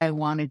I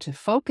wanted to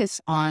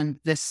focus on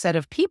this set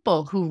of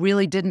people who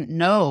really didn't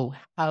know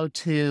how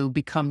to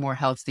become more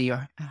healthy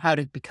or how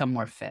to become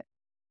more fit.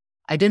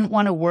 I didn't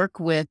want to work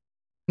with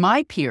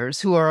my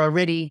peers who are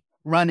already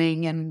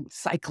running and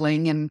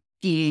cycling and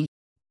skiing.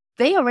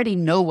 They already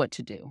know what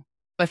to do.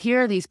 But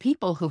here are these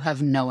people who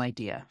have no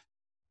idea.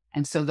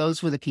 And so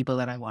those were the people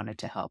that I wanted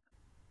to help.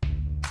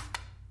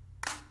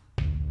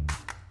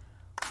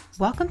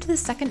 Welcome to the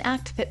Second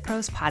Act Fit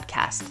Pros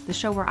podcast, the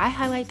show where I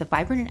highlight the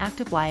vibrant and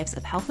active lives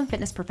of health and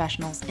fitness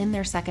professionals in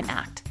their second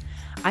act.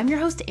 I'm your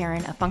host,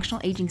 Erin, a functional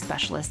aging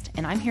specialist,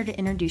 and I'm here to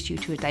introduce you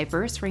to a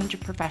diverse range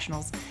of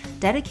professionals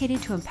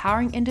dedicated to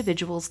empowering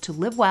individuals to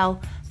live well,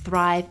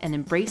 thrive, and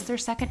embrace their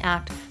second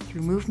act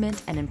through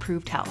movement and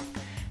improved health.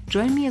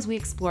 Join me as we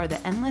explore the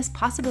endless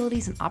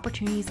possibilities and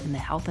opportunities in the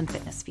health and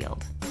fitness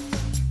field.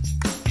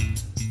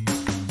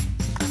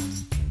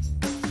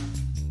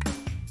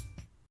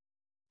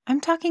 I'm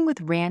talking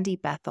with Randi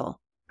Bethel,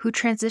 who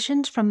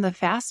transitioned from the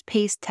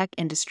fast-paced tech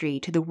industry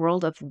to the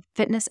world of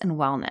fitness and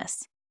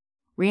wellness.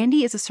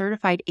 Randi is a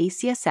certified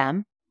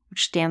ACSM,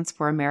 which stands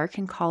for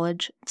American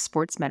College of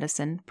Sports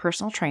Medicine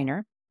personal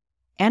trainer,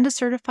 and a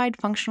certified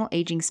functional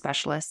aging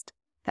specialist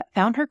that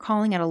found her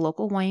calling at a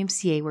local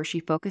YMCA where she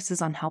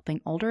focuses on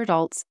helping older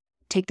adults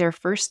take their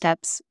first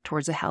steps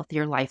towards a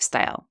healthier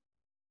lifestyle.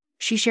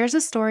 She shares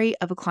a story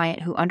of a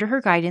client who, under her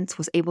guidance,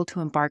 was able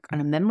to embark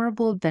on a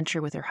memorable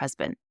adventure with her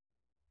husband.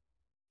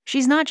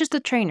 She's not just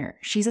a trainer,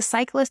 she's a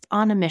cyclist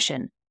on a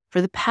mission.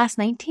 For the past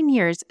 19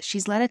 years,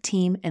 she's led a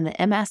team in the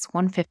MS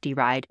 150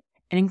 ride,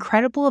 an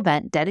incredible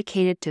event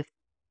dedicated to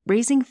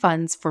raising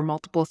funds for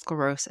multiple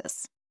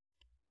sclerosis.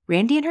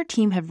 Randi and her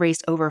team have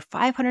raised over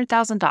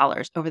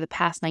 $500,000 over the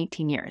past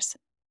 19 years.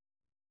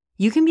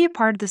 You can be a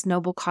part of this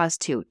noble cause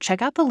too.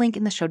 Check out the link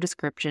in the show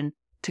description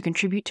to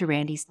contribute to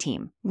Randi's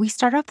team. We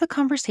start off the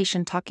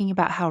conversation talking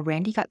about how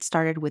Randi got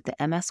started with the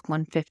MS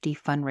 150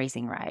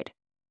 fundraising ride.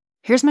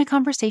 Here's my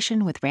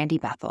conversation with Randi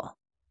Bethel.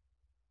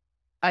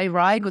 I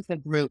ride with a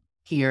group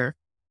here,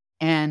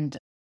 and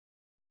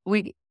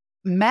we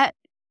met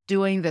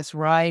doing this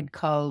ride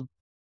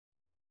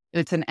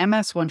it's an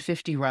MS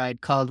 150 ride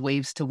called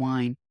Waves to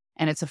Wine,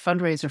 and it's a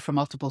fundraiser for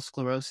multiple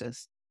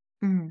sclerosis.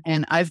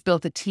 And I've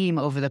built a team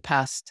over the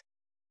past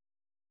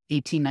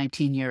 18,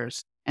 19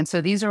 years. And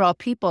so these are all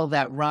people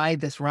that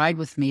ride this ride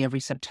with me every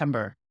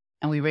September,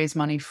 and we raise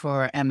money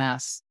for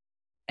MS.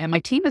 And my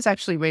team has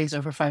actually raised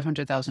over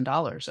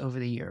 $500,000 over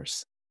the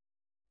years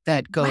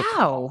that goes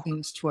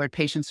toward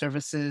patient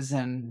services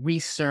and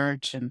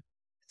research and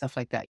stuff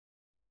like that.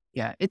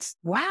 Yeah,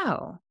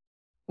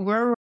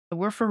 we're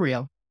for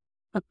real.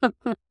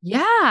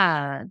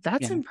 Yeah,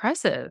 that's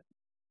impressive.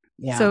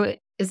 Yeah. So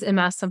is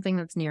MS something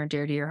that's near and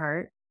dear to your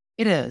heart?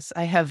 It is.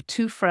 I have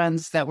two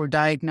friends that were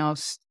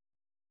diagnosed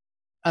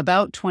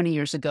about 20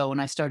 years ago when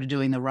I started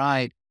doing the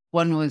ride.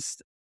 One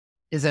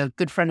is a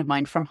good friend of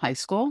mine from high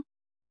school.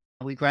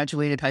 We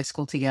graduated high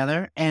school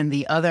together. And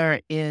the other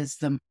is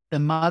the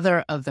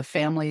mother of the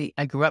family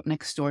I grew up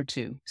next door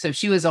to. So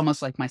she was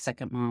almost like my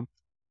second mom.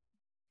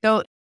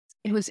 So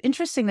it was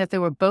interesting that they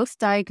were both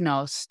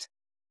diagnosed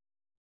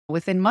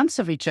within months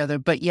of each other,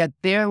 but yet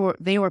they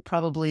were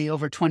probably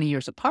over 20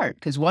 years apart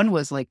because one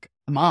was like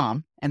a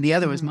mom and the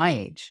other was my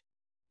age.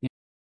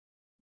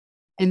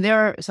 And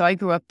so I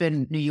grew up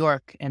in New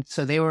York, and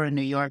so they were in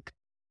New York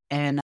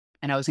and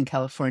I was in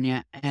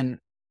California, and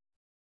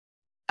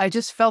I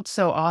just felt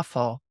so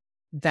awful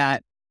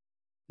that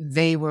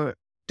they were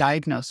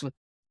diagnosed with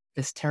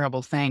this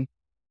terrible thing.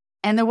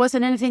 And there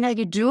wasn't anything I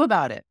could do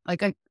about it.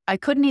 Like I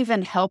couldn't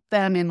even help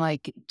them in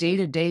like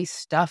day-to-day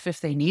stuff if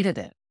they needed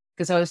it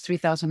because I was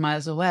 3,000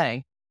 miles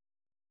away.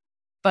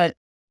 But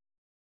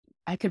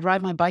I could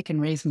ride my bike and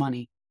raise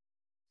money.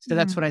 So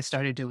that's what I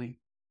started doing.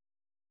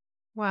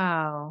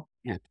 Wow.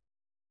 Yeah.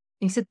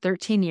 You said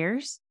 13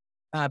 years?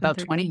 About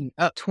 20.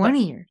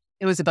 20 years.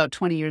 It was about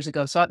 20 years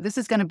ago. So this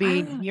is going to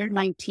be year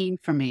 19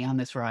 for me on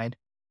this ride.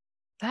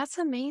 That's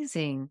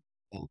amazing.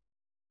 Yeah.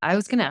 I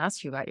was going to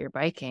ask you about your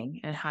biking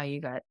and how you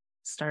got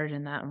started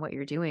in that and what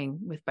you're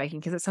doing with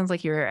biking, because it sounds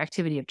like your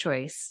activity of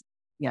choice.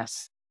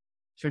 Yes,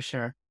 for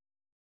sure.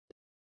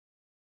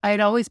 I had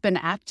always been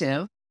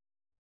active.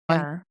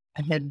 Yeah.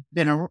 I had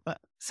been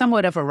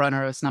somewhat of a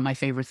runner. It's not my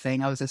favorite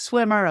thing. I was a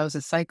swimmer. I was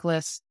a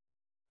cyclist,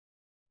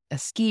 a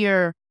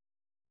skier.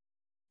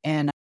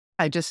 And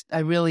I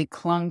really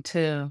clung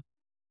to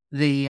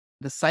the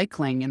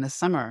cycling in the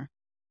summer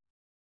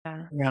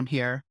around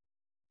here.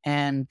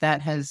 And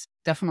that has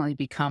definitely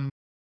become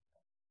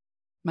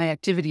my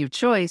activity of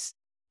choice.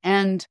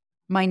 And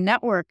my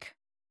network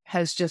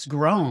has just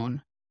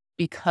grown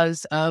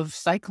because of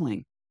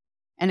cycling.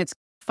 And it's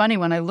funny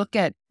when I look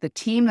at the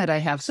team that I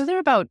have. So there are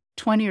about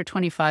 20 or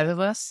 25 of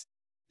us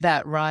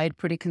that ride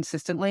pretty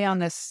consistently on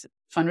this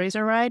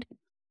fundraiser ride.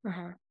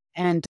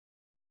 And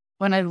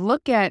when I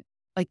look at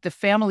like the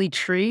family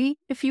tree,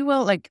 if you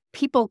will, like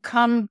people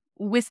come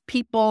with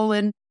people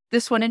and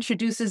this one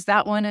introduces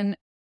that one. And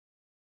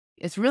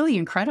it's really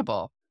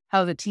incredible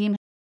how the team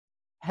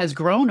has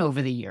grown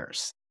over the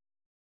years.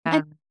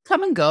 And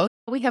come and go.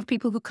 We have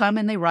people who come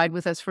and they ride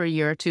with us for a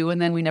year or two,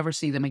 and then we never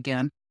see them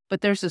again.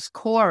 But there's this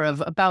core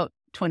of about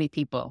 20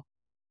 people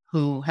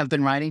who have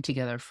been riding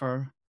together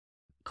for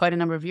quite a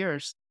number of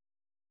years.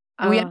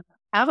 And we Oh,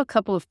 have a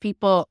couple of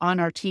people on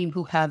our team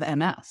who have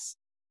MS,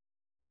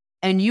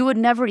 and you would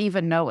never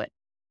even know it.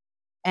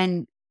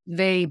 And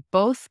they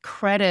both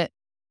credit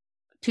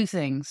two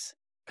things,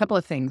 a couple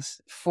of things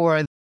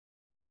for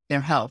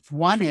their health.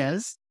 One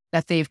is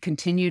that they've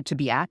continued to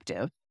be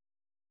active.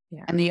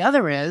 yeah. And the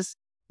other is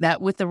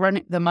that with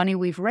the money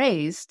we've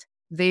raised,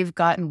 they've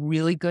gotten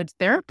really good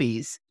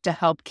therapies to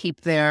help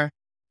keep their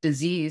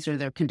disease or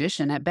their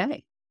condition at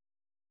bay.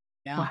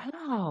 Yeah.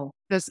 Wow.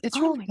 Because it's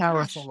Oh really my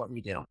powerful gosh. what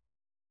we do.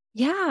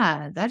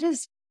 Yeah, that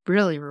is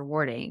really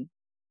rewarding.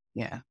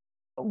 Yeah.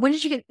 When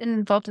did you get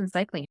involved in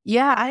cycling?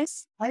 Yeah.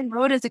 I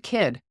rode as a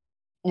kid,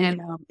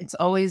 and it's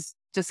always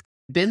just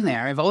been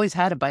there. I've always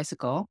had a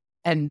bicycle.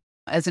 And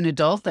as an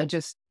adult, I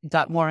just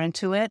got more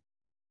into it.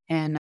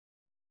 And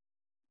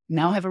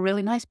now I have a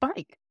really nice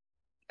bike.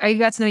 I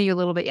got to know you a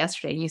little bit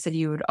yesterday, and you said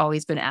you had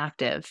always been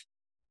active,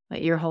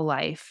 like, your whole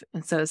life,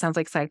 and so it sounds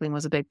like cycling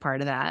was a big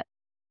part of that.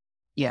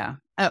 Yeah.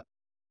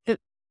 It-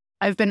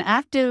 I've been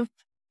active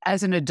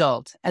as an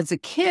adult. As a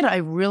kid, I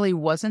really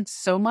wasn't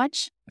so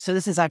much. So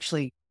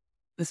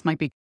this might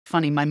be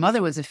funny. My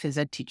mother was a phys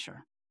ed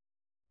teacher.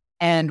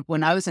 And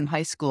when I was in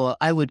high school,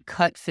 I would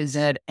cut phys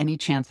ed any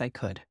chance I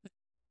could.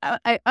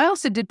 I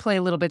also did play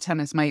a little bit of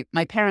tennis. My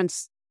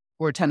parents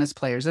were tennis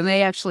players, and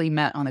they actually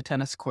met on the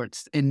tennis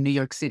courts in New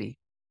York City.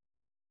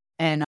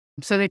 And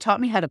so they taught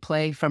me how to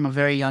play from a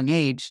very young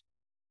age.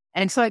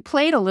 And so I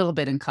played a little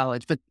bit in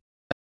college, but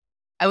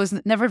I was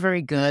never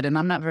very good, and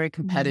I'm not very Mhm.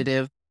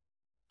 competitive.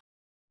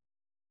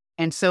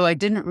 And so I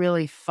didn't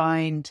really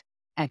find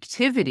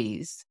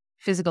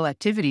physical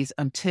activities,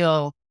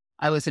 until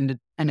I was an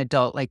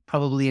adult, like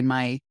probably in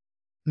my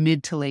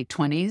mid to late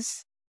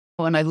 20s.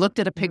 When I looked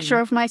at a picture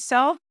Mhm. of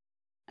myself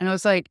and I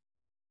was like,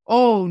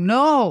 oh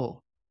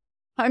no,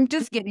 I'm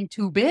just getting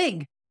too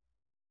big.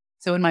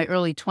 So in my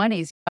early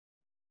 20s,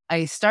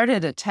 I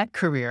started a tech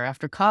career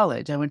after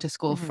college. I went to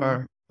school Mhm.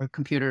 for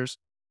computers,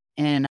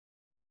 and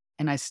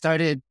I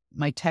started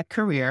my tech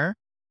career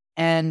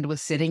and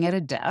was sitting at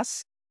a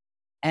desk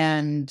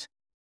and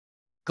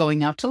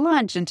going out to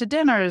lunch and to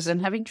dinners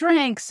and having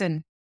drinks,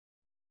 and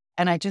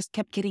I just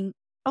kept getting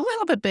a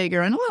little bit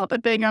bigger and a little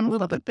bit bigger and a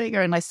little bit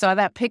bigger. And I saw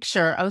that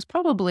picture. I was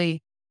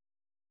probably,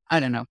 I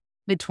don't know,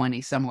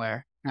 mid-20s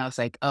somewhere. And I was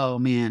like, oh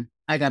man,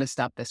 I got to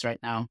stop this right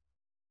now.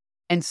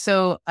 And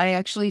so I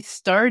actually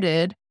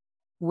started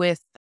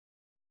with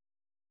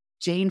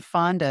Jane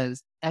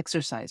Fonda's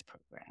exercise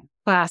program.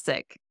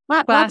 Classic.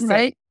 Classic.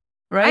 Right?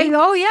 Right?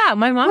 Oh, yeah,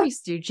 my mom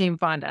used to do Jane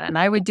Fonda, and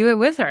I would do it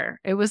with her.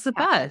 It was the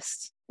Yeah,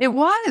 best. it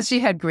was. She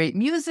had great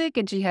music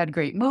and she had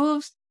great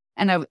moves.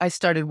 And I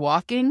started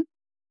walking,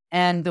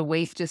 and the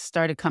weight just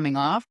started coming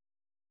off.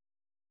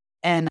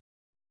 And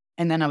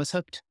then I was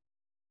hooked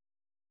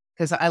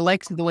because I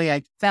liked the way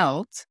I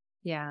felt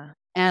Yeah.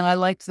 and I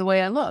liked the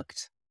way I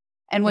looked.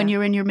 And when Yeah.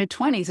 you're in your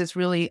mid-20s, it's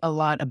really a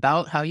lot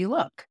about how you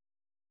look,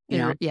 you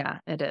know? Yeah,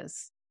 it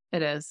is.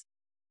 It is.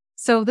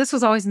 So this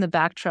was always in the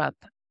backdrop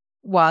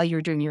while you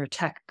were doing your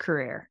tech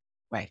career.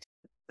 Right.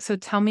 So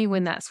tell me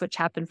when that switch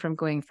happened from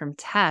going from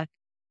tech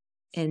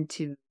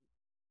into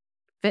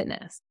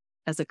fitness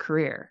as a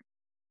career.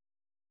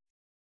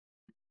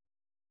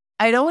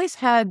 I'd always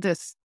had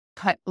this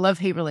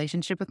love-hate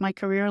relationship with my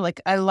career.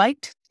 Like, I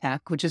liked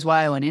tech, which is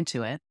why I went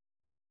into it.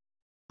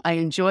 I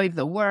enjoyed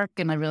the work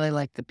and I really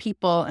liked the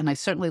people, and I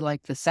certainly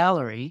liked the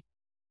salary,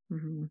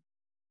 Mhm.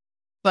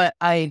 but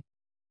I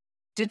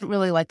didn't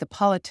really like the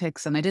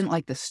politics, and I didn't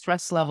like the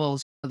stress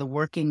levels, the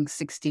working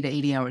 60 to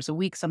 80 hours a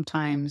week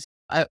sometimes.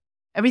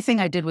 Everything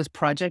I did was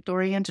project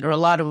oriented, or a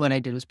lot of what I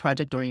did was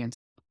project oriented.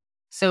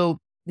 So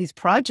these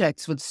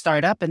projects would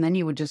start up, and then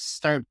you would just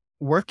start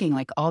working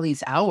like all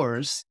these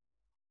hours.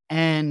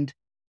 And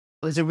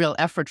it was a real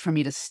effort for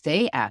me to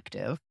stay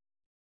active.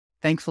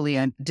 Thankfully,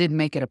 I did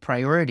make it a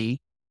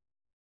priority.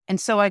 And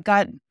so I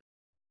got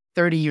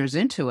 30 years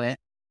into it,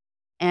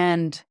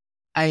 and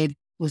I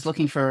was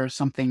looking for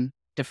something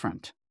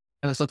different.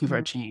 I was looking for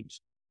a Mhm.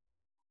 change.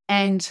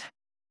 And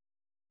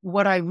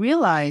what I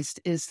realized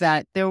is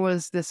that there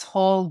was this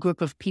whole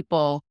group of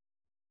people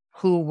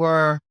who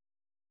were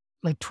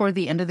like toward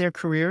the end of their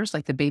careers,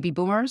 like the baby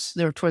boomers.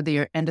 They were toward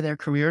the end of their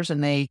careers,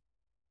 and they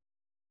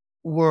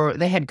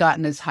had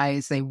gotten as high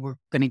as they were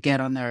going to get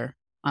on the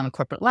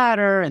corporate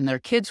ladder, and their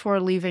kids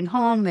were leaving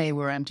home. They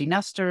were empty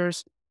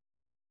nesters.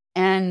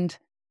 And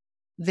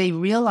they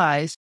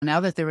realized now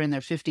that they're in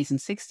their 50s and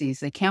 60s,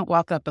 they can't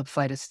walk up a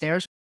flight of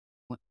stairs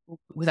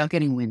without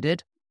getting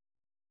winded.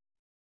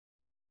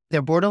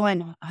 They're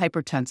borderline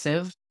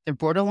hypertensive, they're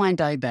borderline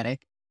diabetic,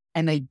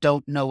 and they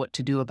don't know what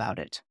to do about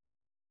it.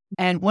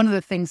 And one of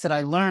the things that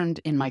I learned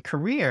in my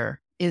career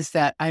is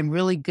that I'm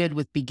really good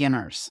with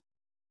beginners.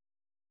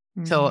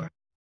 So Mhm.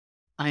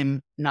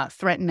 I'm not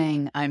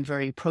threatening, I'm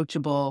very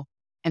approachable.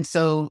 And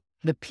so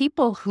the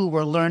people who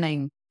were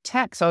learning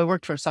tech, so I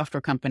worked for a software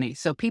company.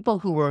 So people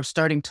who were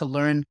starting to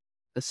learn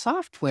the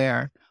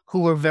software, who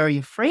were very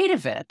afraid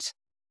of it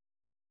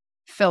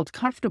felt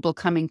comfortable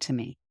coming to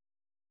me.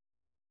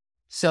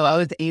 So I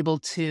was able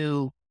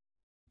to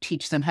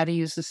teach them how to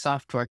use the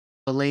software,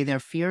 allay their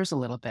fears a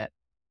little bit.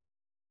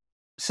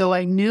 So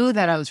I knew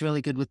that I was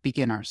really good with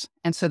beginners.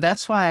 And so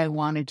that's why I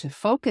wanted to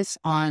focus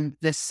on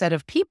this set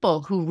of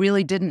people who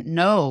really didn't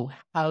know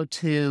how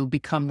to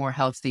become more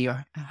healthy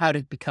or how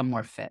to become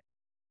more fit.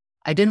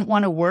 I didn't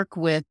want to work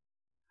with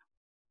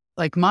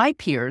like my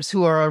peers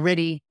who are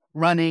already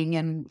running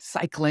and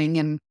cycling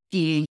and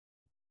skiing.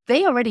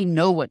 They already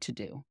know what to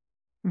do.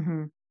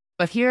 Mm-hmm.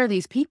 But here are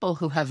these people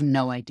who have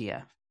no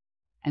idea.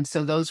 And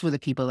so those were the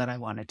people that I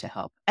wanted to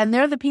help. And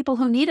they're the people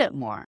who need it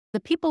more. The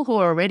people who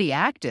are already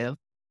active,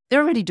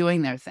 they're already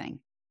doing their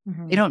thing. They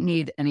Mm-hmm. don't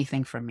need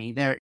anything from me.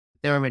 They're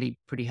already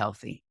pretty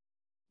healthy.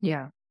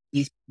 Yeah.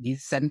 These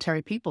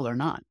sedentary people are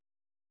not.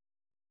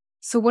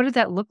 So what did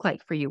that look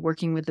like for you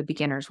working with the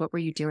beginners? What were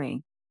you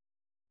doing?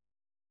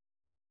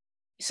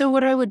 So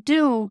what I would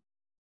do,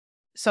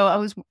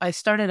 I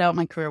started out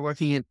my career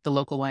working at the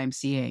local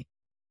YMCA.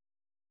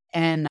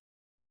 And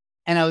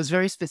I was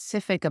very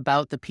specific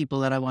about the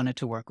people that I wanted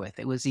to work with.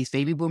 It was these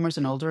baby boomers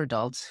and older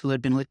adults who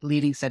had been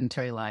leading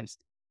sedentary lives.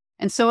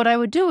 And so what I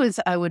would do is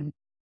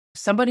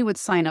somebody would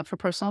sign up for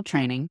personal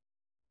training,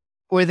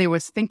 or they were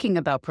thinking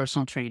about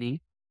personal training,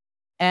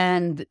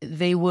 and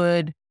they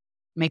would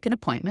make an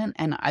appointment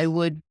and I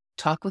would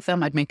talk with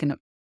them. I'd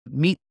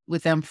meet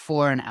with them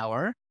for an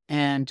hour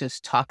and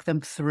just talk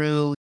them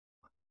through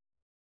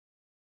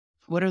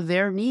what are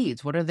their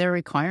needs, what are their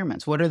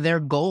requirements, what are their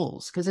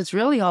goals, because it's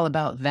really all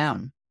about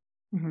them.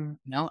 Mm-hmm.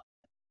 You know,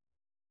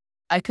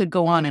 I could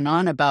go on and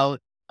on about,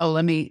 oh,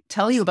 let me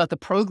tell you about the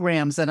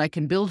programs that I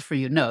can build for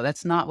you. No,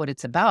 that's not what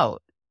it's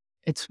about.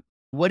 It's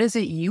what is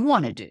it you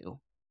want to do?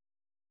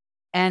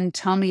 And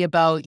tell me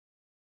about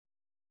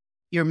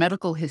your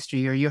medical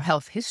history or your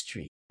health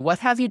history. What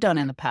have you done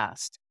in the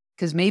past?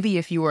 Because maybe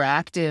if you were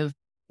active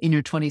in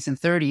your 20s and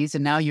 30s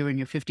and now you're in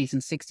your 50s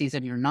and 60s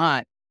and you're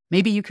not,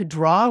 maybe you could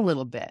draw a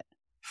little bit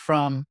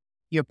from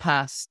your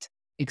past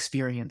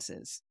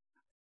experiences.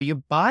 Your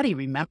body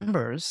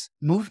remembers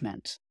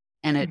movement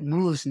and it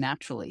moves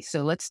naturally.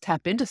 So let's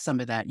tap into some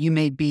of that. You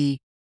may be,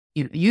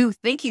 you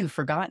think you've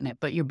forgotten it,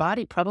 but your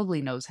body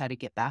probably knows how to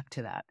get back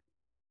to that.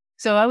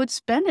 So I would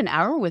spend an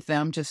hour with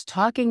them, just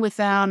talking with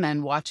them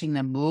and watching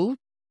them move.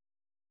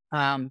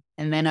 And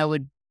then I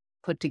would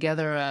put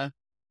together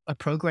a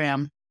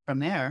program from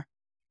there.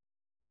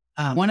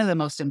 One of the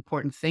most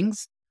important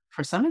things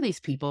for some of these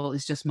people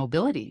is just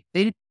mobility.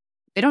 They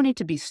don't need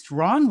to be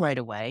strong right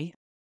away.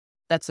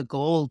 That's a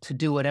goal to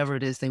do whatever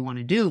it is they want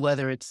to do,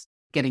 whether it's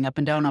getting up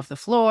and down off the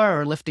floor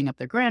or lifting up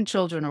their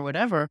grandchildren or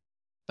whatever.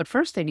 But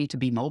first, they need to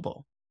be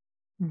mobile.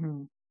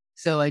 Mm-hmm.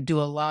 So I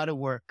do a lot of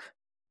work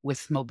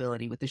with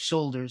mobility, with the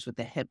shoulders, with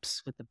the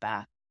hips, with the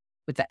back,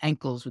 with the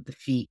ankles, with the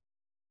feet.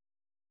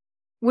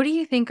 What do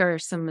you think are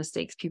some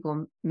mistakes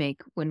people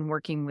make when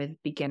working with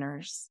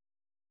beginners?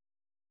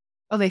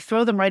 Oh, they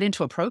throw them right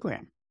into a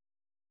program.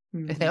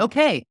 They say, Mm-hmm.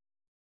 okay,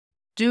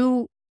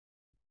 do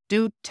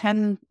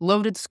 10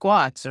 loaded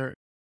squats or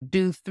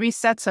do 3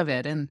 sets of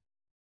it and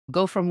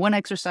go from one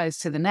exercise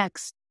to the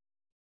next.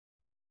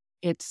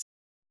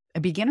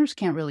 Beginners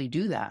can't really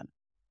do that.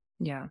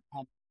 Yeah.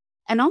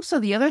 And also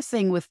the other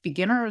thing with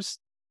beginners,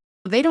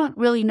 they don't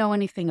really know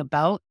anything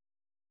about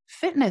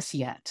fitness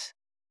yet.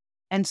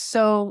 And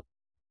so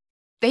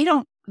they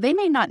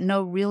may not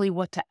know really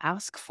what to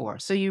ask for.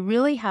 So you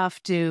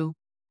have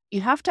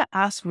to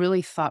ask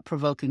really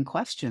thought-provoking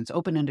questions,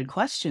 open-ended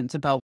questions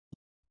about,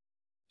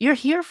 you're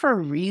here for a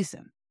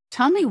reason.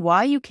 Tell me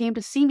why you came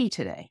to see me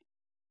today.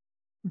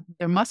 Mhm.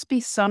 There must be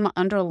some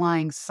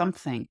underlying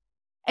something.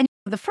 And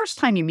the first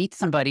time you meet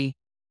somebody,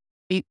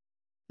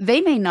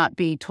 they may not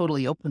be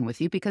totally open with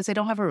you because they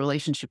don't have a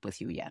relationship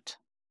with you yet.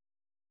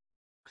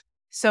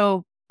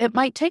 So it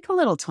might take a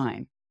little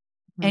time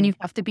and you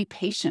have to be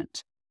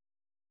patient.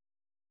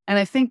 And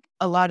I think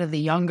a lot of the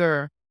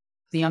younger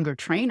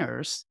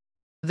trainers,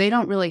 they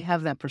don't really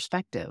have that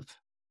perspective.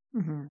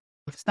 Mm-hmm.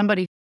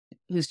 Somebody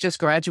who's just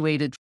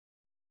graduated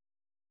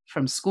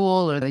from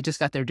school or they just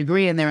got their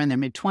degree and they're in their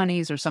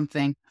mid-20s or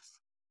something,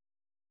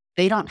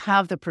 they don't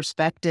have the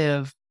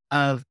perspective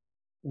of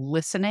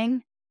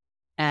listening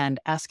and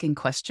asking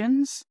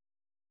questions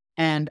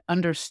and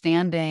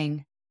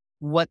understanding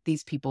what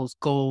these people's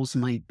goals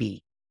might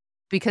be.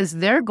 Because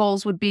their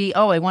goals would be,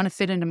 oh, I want to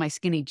fit into my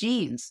skinny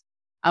jeans.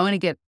 I want to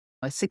get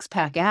a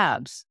 6-pack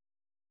abs.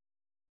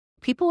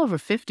 People over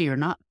 50 are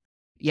not,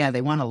 yeah,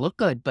 they want to look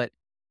good, but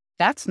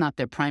that's not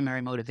their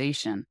primary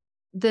motivation.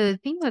 The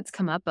thing that's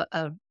come up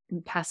in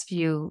the past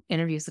few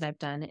interviews that I've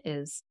done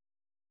is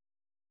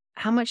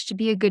how much to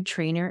be a good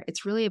trainer.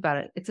 It's really about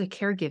it. It's a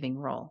caregiving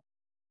role.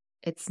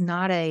 It's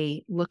not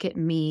a look at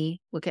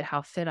me, look at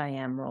how fit I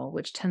am role,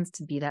 which tends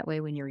to be that way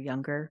when you're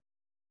younger.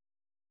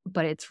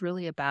 But it's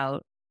really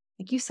about,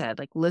 like you said,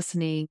 like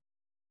listening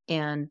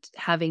and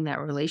having that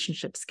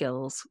relationship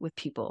skills with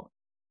people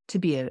to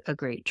be a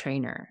great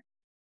trainer.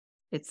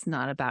 It's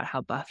not about how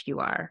buff you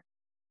are.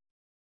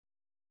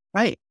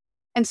 Right.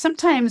 And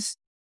sometimes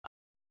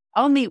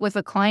I'll meet with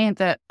a client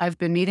that I've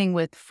been meeting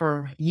with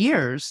for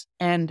years,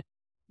 and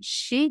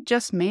she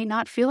just may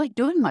not feel like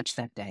doing much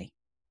that day.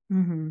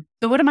 Mm-hmm.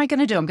 So what am I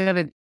going to do? Am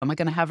I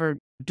going to have her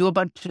do a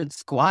bunch of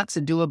squats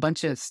and do a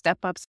bunch of step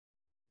ups?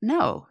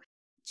 No,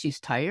 she's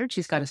tired.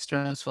 She's got a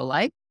stressful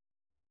life.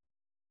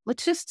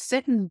 Let's just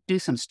sit and do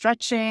some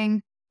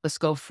stretching. Let's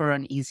go for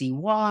an easy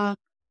walk.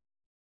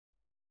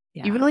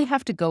 You Yeah. really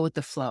have to go with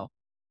the flow.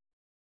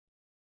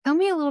 Tell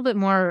me a little bit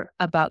more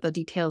about the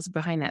details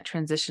behind that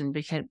transition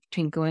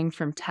between going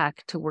from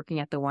tech to working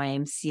at the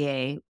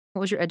YMCA.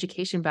 What was your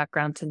education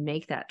background to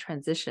make that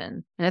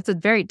transition? And it's a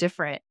very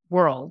different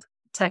world,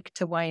 tech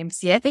to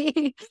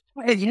YMCA.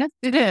 Yes,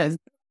 it is.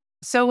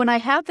 So when I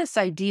had this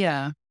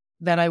idea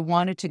that I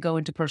wanted to go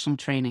into personal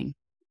training,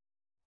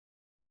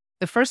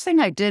 the first thing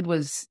I did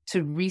was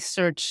to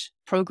research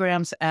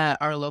programs at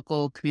our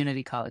local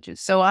community colleges.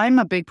 So I'm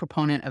a big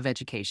proponent of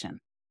education,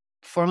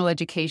 formal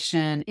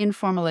education,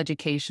 informal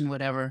education,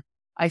 whatever.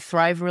 I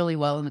thrive really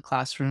well in the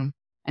classroom.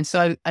 And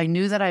so I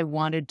knew that I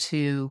wanted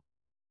to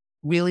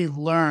really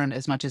learn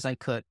as much as I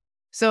could.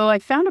 So I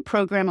found a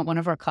program at one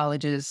of our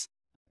colleges,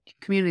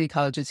 community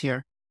colleges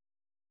here,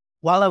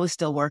 while I was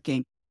still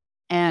working.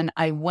 And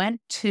I went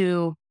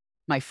to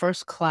my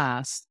first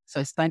class.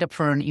 So I signed up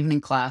for an evening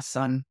class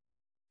on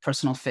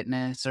personal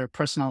fitness or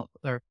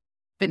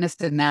fitness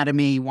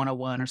anatomy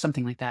 101 or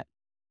something like that.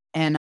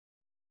 And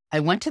I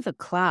went to the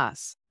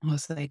class. I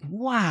was like,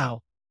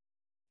 wow,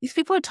 these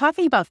people are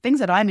talking about things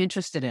that I'm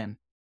interested in.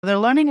 They're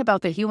learning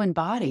about the human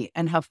body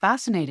and how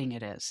fascinating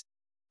it is.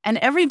 And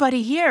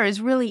everybody here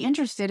is really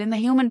interested in the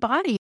human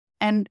body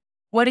and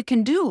what it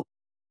can do.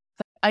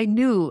 I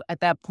knew at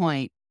that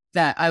point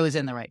that I was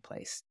in the right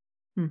place.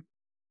 Hmm.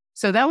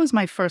 So that was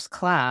my first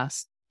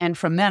class. And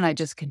from then I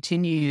just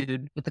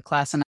continued with the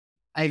class. And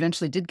I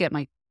eventually did get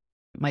my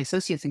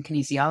associates in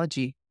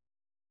kinesiology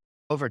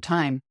over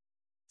time.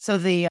 So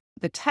the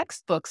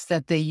textbooks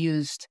that they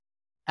used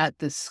at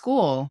the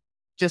school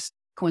just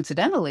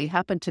coincidentally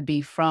happened to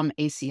be from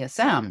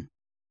ACSM.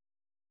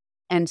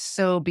 And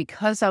so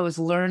because I was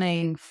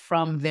learning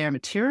from their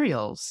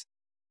materials,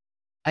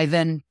 I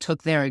then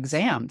took their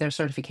exam, their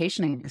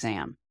certification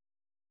exam.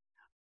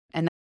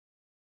 And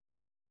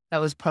that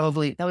was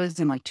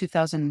in like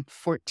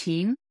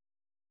 2014.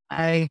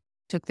 I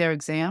took their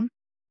exam,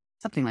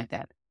 something like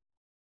that.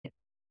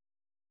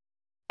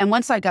 And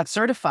once I got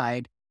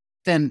certified,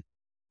 then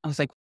I was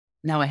like,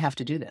 now I have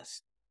to do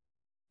this.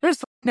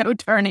 There's no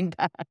turning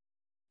back.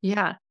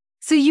 Yeah.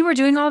 So you were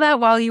doing all that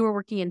while you were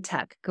working in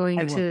tech, I going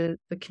will. to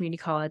the community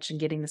college and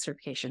getting the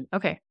certification.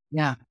 Okay.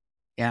 Yeah.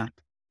 Yeah.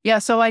 Yeah.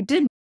 So I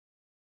did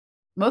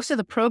most of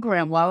the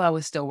program while I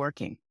was still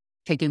working,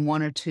 taking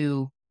 1 or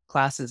 2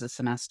 classes a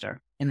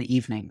semester in the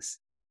evenings.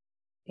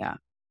 Yeah.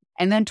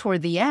 And then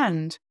toward the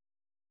end,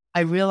 I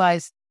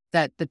realized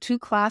that the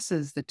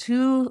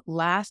two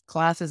last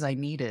classes I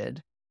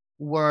needed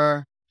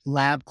were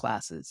lab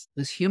classes. It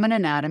was human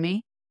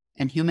anatomy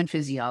and human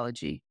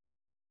physiology.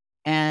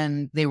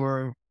 And they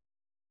were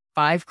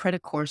 5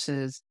 credit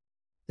courses.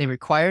 They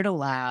required a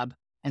lab,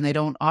 and they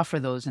don't offer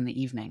those in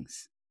the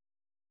evenings.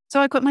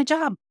 So I quit my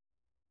job.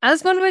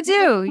 As one would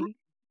do.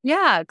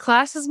 Yeah.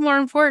 Class is more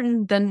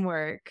important than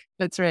work.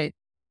 That's right.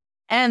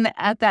 And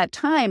at that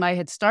time, I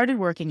had started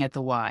working at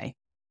the Y.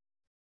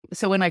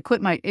 So when I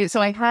quit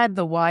so I had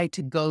the Y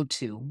to go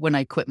to when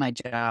I quit my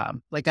job.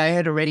 Like I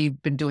had already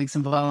been doing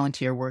some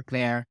volunteer work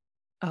there.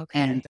 Okay.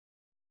 And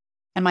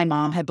my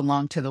mom had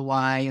belonged to the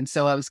Y. And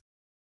so I was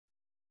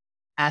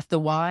at the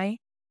Y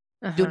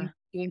Uh-huh.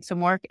 doing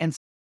some work. And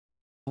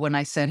when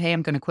I said, hey,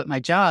 I'm going to quit my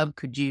job,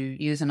 could you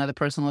use another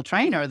personal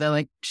trainer? They're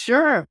like,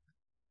 sure,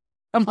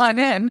 come on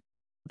in.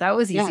 That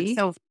was Yeah. easy.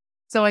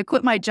 So I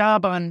quit my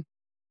job on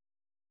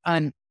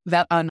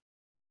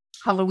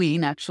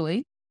Halloween,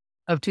 actually,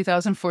 of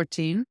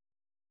 2014.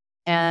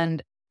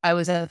 And I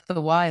was at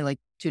the Y like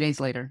 2 days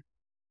later.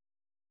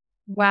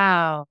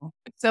 Wow.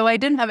 So I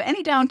didn't have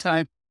any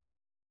downtime.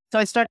 So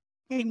I started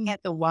working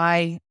at the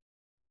Y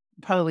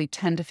probably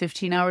 10 to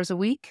 15 hours a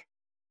week.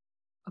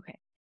 Okay.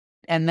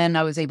 And then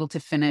I was able to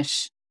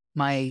finish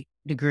my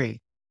degree.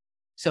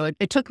 So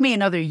it took me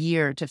another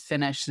year to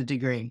finish the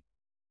degree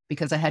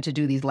because I had to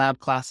do these lab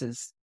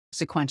classes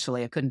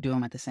sequentially. I couldn't do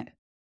them at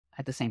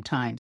the same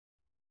time.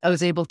 I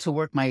was able to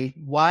work my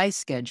Y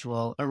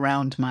schedule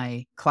around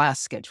my class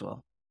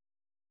schedule.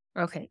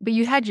 Okay. But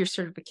you had your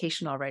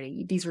certification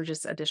already. These were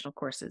just additional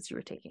courses you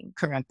were taking.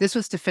 Correct. This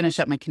was to finish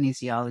up my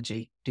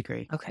kinesiology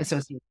degree. Okay.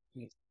 Associate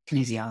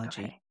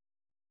kinesiology. Okay.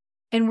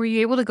 And were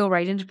you able to go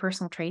right into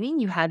personal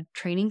training? You had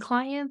training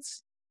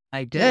clients?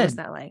 I did. What was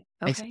that like?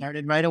 I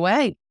started right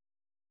away.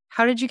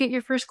 How did you get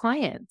your first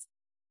clients?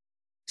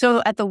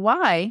 So at the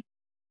Y,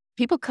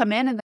 people come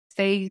in and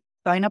they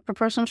sign up for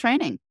personal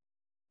training.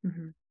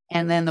 Mm-hmm.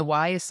 And then the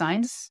Y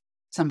assigns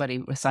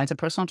a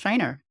personal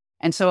trainer.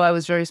 And so I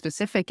was very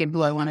specific in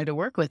who I wanted to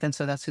work with. And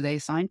so that's who they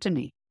assigned to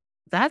me.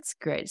 That's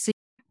great. So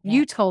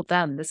you told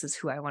them this is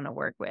who I want to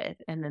work with,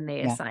 and then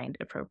they assigned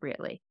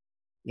appropriately.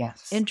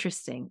 Yes.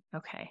 Interesting.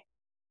 Okay.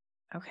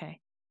 Okay.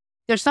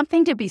 There's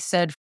something to be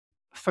said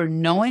for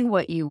knowing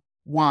what you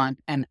want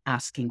and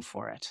asking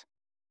for it.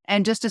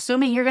 And just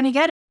assuming you're going to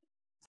get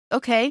it.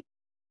 Okay,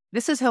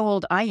 this is how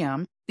old I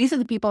am. These are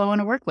the people I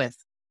want to work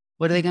with.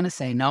 What are they going to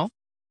say? No?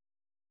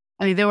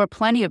 I mean, there were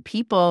plenty of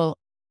people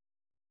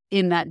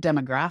in that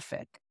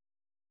demographic.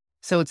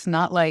 So it's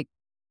not like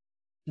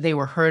they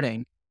were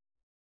hurting.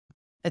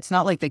 It's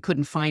not like they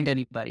couldn't find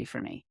anybody for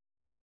me.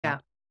 Yeah.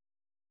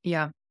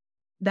 Yeah.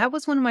 That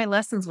was one of my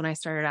lessons when I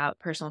started out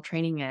personal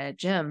training at a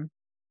gym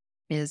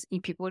is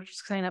people would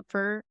just sign up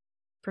for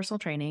personal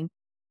training.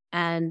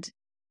 And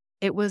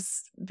it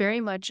was very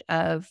much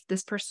of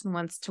this person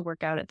wants to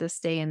work out at this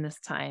day and this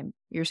time.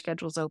 Your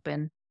schedule's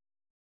open.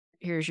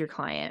 Here's your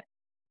client.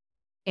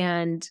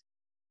 And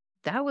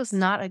that was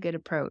not a good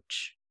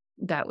approach.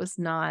 That was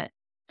not,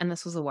 and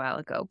this was a while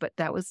ago, but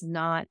that was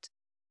not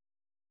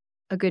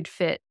a good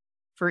fit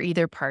for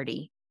either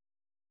party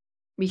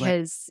Right.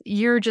 because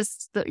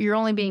you're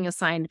only being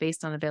assigned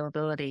based on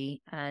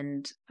availability.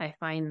 And I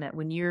find that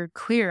when you're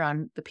clear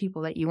on the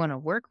people that you want to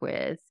work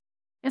with,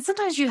 and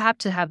sometimes you have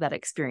to have that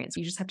experience,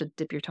 you just have to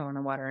dip your toe in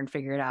the water and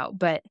figure it out.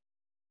 But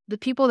the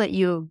people that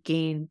you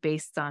gain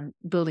based on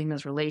building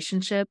those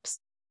relationships,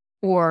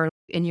 or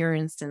in your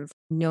instance,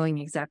 knowing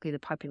exactly the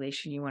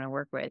population you want to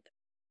work with,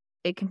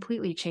 it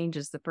completely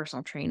changes the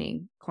personal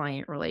training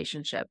client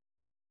relationship.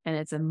 And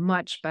it's a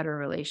much better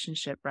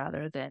relationship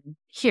rather than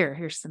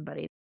here's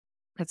somebody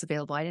that's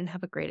available. I didn't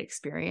have a great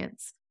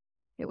experience.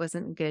 It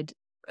wasn't good,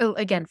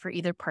 again, for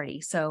either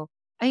party. So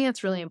I think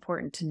it's really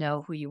important to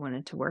know who you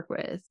wanted to work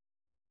with.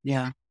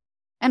 Yeah.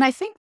 And I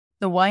think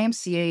the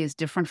YMCA is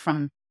different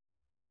from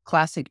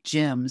classic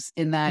gyms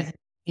in that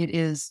it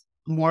is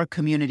more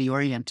community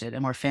oriented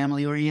and more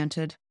family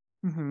oriented.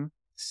 Mm-hmm.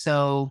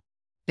 So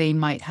they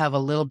might have a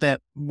little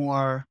bit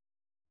more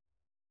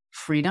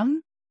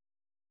freedom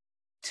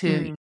to,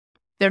 Mm,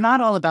 they're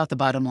not all about the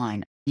bottom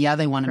line. Yeah,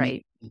 they want to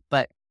make, right.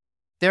 but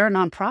they're a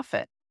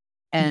nonprofit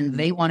and Mm-hmm.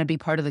 they want to be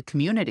part of the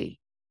community.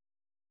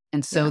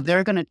 And so Yeah.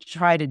 they're going to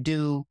try to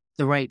do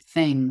the right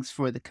things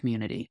for the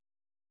community.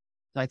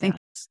 So I Yeah. think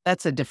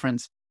that's a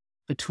difference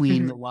between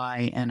Mm-hmm. the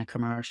Y and a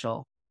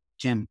commercial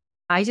gym.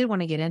 I did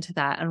want to get into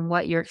that and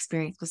what your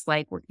experience was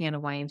like working at a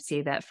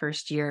YMCA that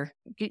first year.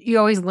 You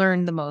always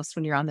learn the most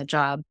when you're on the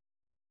job.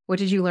 What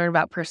did you learn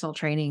about personal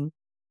training?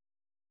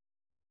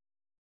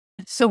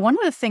 So one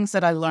of the things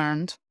that I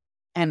learned,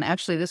 and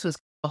actually this was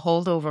a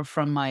holdover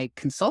from my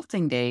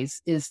consulting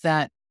days, is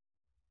that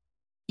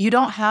you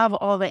don't have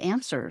all the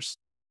answers,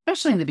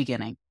 especially in the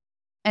beginning.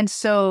 And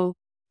so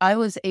I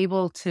was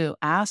able to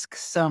ask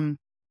some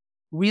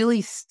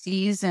really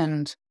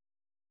seasoned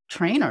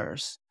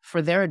trainers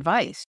for their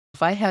advice.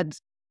 If I had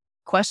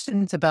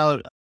questions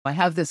about, I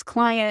have this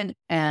client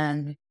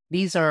and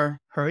these are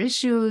her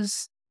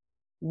issues,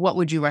 what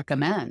would you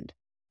recommend?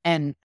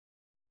 And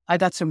I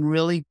got some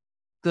really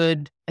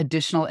good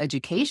additional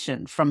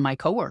education from my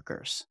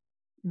coworkers.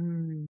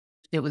 Mm,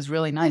 It was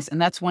really nice.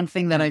 And that's one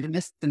thing that I've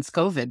missed since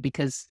COVID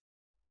because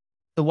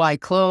the Y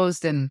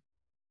closed and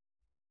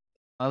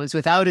I was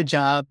without a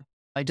job.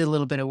 I did a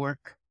little bit of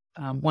work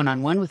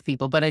one-on-one with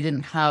people, but I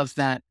didn't have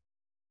that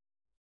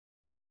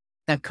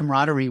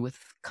camaraderie with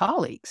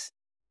colleagues.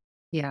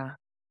 yeah.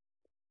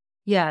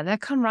 Yeah, that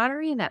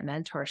camaraderie and that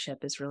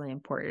mentorship is really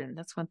important.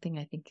 That's one thing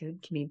I think can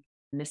be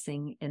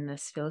missing in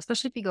this field,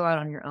 especially if you go out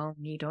on your own.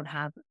 You don't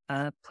have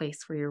a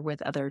place where you're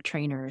with other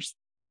trainers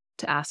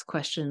to ask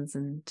questions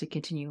and to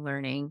continue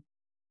learning.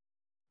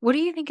 What do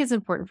you think is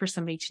important for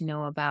somebody to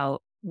know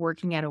about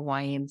working at a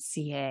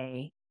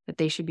YMCA that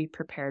they should be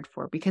prepared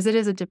for? Because it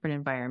is a different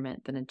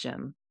environment than a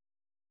gym.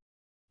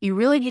 You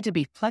really need to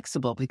be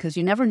flexible because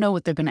you never know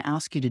what they're going to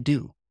ask you to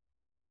do.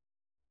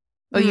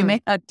 Oh,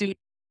 Mm,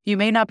 you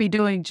may not be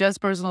doing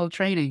just personal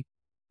training.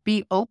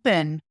 Be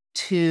open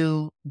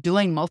to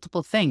doing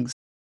multiple things.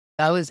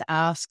 I was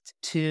asked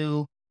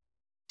to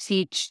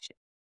teach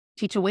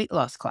teach a weight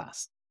loss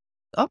class.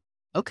 Oh,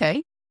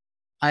 okay.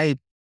 I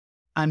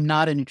I'm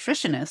not a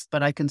nutritionist,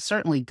 but I can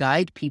certainly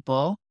guide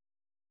people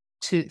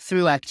to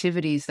through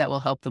activities that will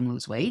help them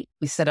lose weight.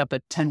 We set up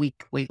a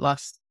 10-week weight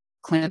loss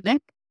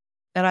clinic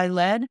that I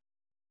led,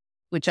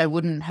 which I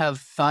wouldn't have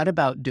thought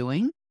about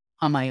doing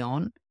on my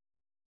own.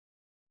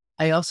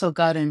 I also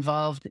got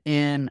involved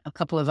in a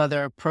couple of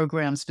other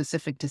programs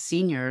specific to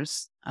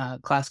seniors, a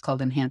class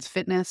called Enhanced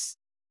Fitness,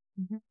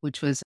 mhm,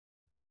 which was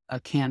a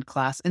canned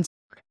class. And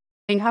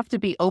you have to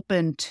be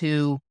open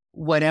to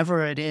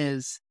whatever it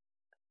is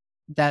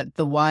that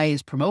the Y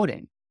is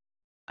promoting.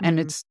 And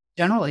mm, it's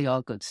generally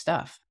all good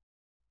stuff.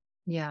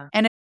 yeah.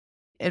 And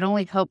it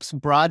only helps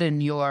broaden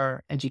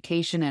your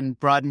education and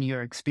broaden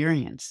your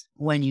experience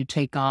when you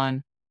take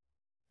on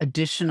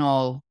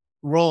additional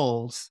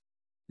roles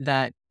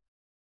that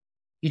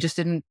you just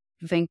didn't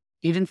think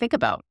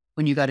about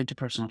when you got into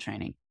personal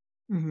training.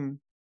 Hmm.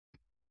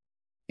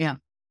 Yeah.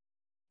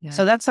 Yeah.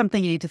 So that's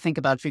something you need to think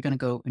about if you're going to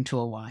go into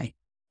a Y.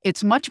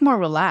 It's much more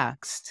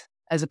relaxed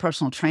as a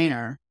personal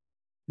trainer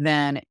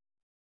than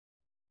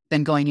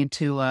going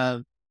into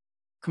a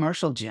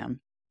commercial gym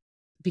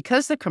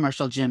because the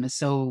commercial gym is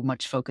so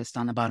much focused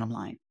on the bottom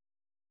line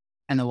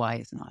and the Y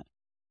is not.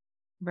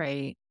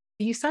 Right.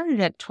 You started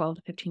at 12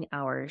 to 15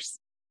 hours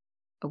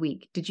a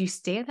week. Did you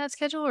stay at that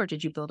schedule or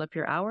did you build up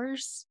your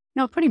hours?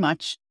 No, pretty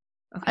much.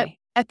 Okay.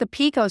 At the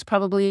peak, I was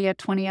probably at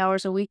 20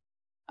 hours a week.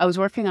 I was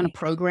working on a Okay.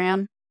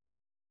 program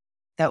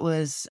it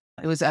was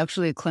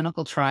actually a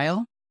clinical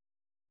trial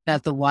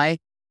that the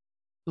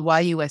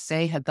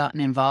YUSA had gotten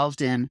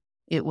involved in.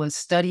 It was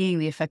studying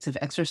the effects of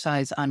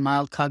exercise on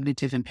mild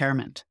cognitive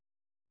impairment,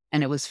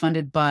 and it was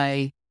funded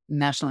by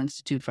National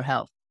Institute for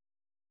Health.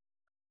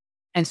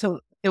 And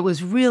so it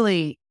was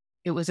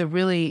a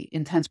really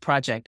intense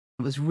project.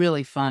 It was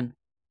really fun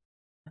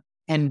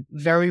and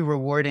very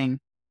rewarding.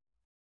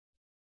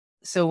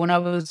 So when I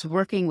was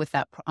working with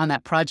on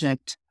that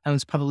project, I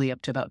was probably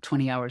up to about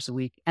 20 hours a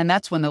week. And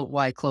that's when the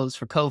Y closed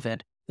for COVID.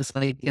 It was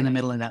like in the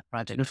middle of that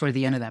project, before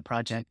the end of that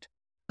project.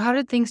 How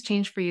did things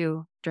change for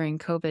you during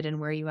COVID and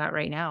where are you at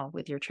right now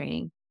with your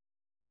training?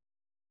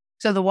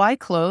 So the Y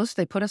closed.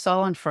 They put us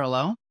all on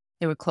furlough.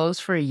 They were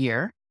closed for a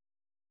year.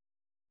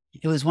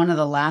 It was one of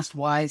the last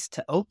Ys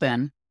to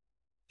open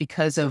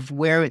because of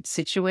where it's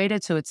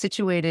situated. So it's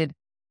situated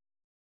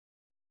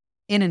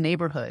in a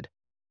neighborhood.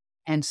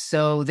 And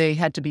so they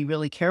had to be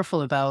really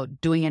careful about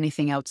doing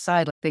anything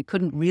outside. Like they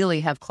couldn't really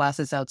have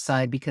classes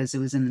outside because it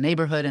was in the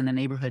neighborhood and the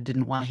neighborhood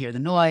didn't want to hear the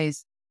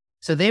noise.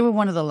 So they were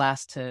one of the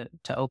last to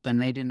open.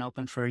 They didn't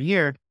open for a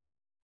year.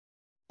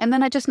 And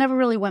then I just never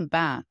really went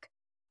back.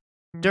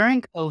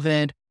 During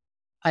COVID,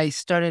 I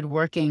started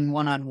working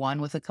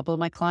one-on-one with a couple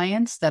of my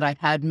clients that I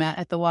had met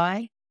at the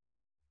Y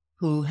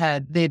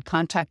they had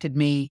contacted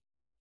me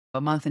a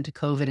month into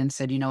COVID and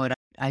said, you know what,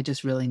 I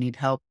just really need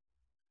help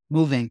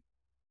moving.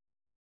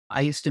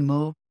 I used to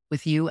move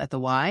with you at the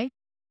Y,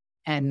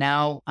 and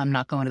now I'm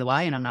not going to the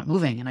Y and I'm not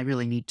moving and I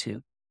really need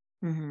to.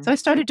 Mm-hmm. So I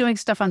started doing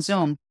stuff on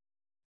Zoom,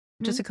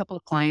 just Mm-hmm. a couple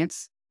of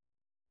clients.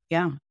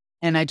 Yeah.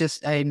 And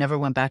I never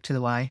went back to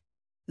the Y.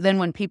 Then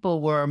when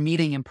people were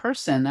meeting in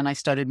person, then I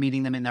started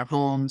meeting them in their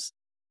homes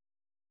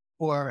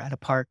or at a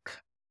park,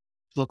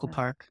 local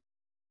park.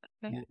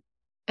 Okay. Yeah.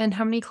 And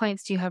how many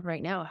clients do you have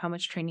right now? How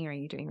much training are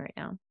you doing right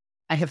now?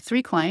 I have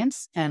 3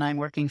 clients and I'm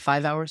working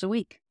 5 hours a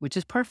week, which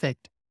is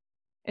perfect.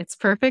 It's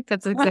perfect.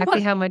 That's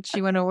exactly how much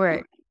you want to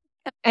work.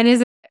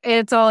 And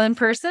it's all in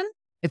person?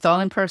 It's all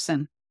in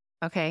person.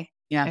 Okay.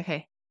 Yeah.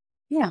 Okay.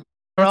 Yeah.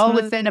 They're That's all one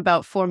of within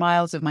about 4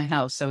 miles of my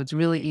house, so it's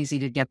really easy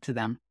to get to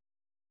them.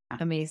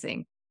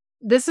 amazing.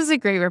 This is a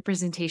great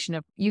representation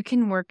of you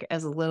can work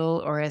as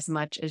little or as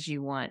much as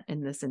you want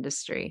in this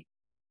industry.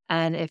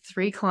 And if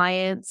 3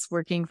 clients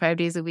working 5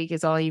 days a week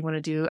is all you want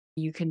to do,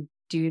 you can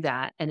do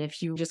that. And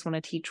if you just want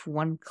to teach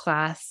 1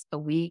 class a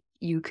week,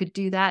 you could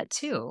do that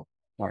too.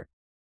 Right.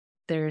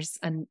 There's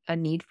a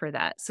need for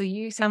that. So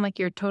you sound like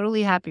you're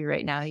totally happy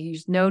right now.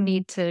 There's no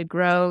need to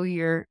grow.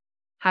 You're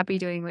happy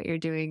doing what you're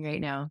doing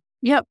right now.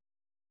 Yep.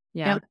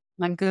 Yeah. Yep.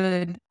 I'm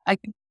good.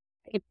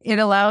 It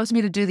allows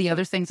me to do the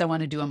other things I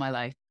want to do in my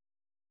life.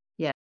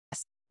 Yes.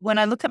 When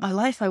I look at my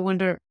life, I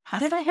wonder, how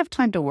did I have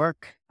time to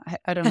work?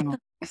 I don't know.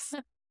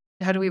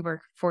 How do we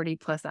work 40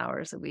 plus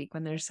hours a week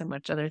when there's so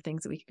much other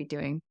things that we could be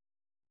doing?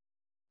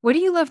 What do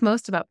you love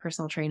most about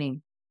personal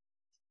training?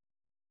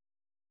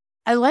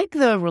 I like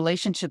the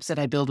relationships that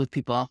I build with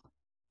people,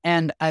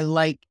 and I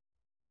like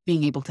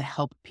being able to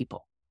help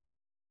people.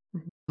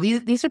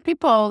 Mhm. These are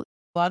people,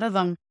 a lot of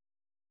them,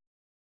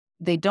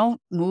 they don't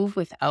move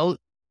without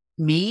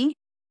me.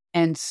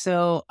 And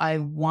so I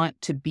want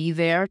to be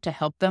there to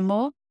help them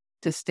move,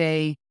 to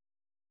stay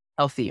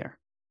healthier.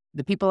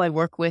 The people I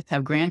work with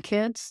have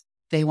grandkids.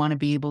 They want to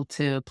be able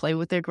to play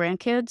with their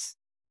grandkids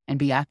and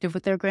be active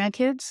with their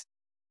grandkids.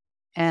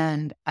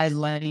 And I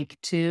like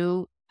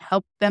to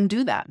help them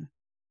do that.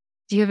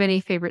 Do you have any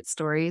favorite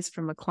stories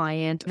from a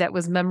client that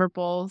was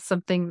memorable,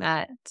 something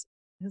that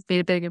has made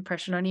a big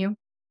impression on you?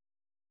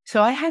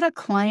 So I had a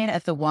client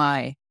at the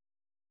Y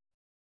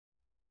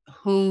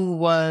who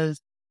was,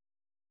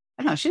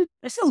 I don't know, she's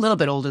a little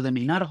bit older than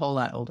me, not a whole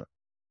lot older.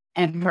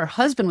 And her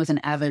husband was an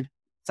avid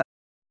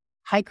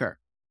hiker.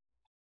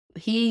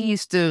 He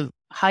used to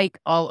hike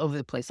all over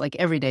the place. Like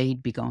every day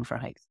he'd be going for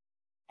hikes.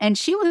 And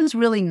she was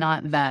really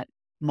not that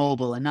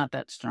mobile and not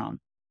that strong.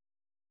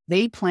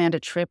 They planned a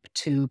trip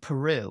to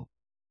Peru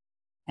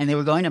and they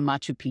were going to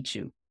Machu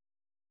Picchu.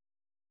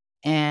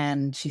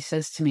 And she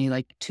says to me,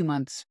 like 2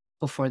 months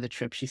before the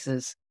trip, she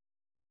says,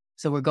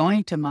 so we're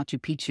going to Machu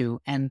Picchu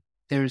and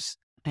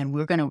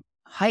we're going to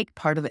hike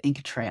part of the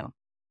Inca Trail.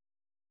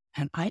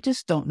 And I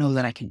just don't know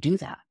that I can do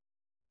that.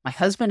 My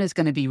husband is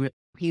going to be,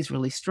 he's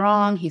really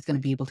strong. He's going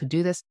to be able to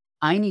do this.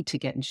 I need to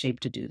get in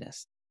shape to do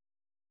this.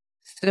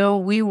 So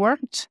we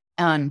worked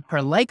on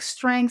her leg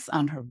strength,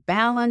 on her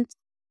balance,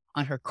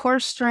 on her core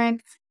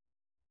strength.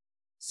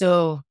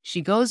 So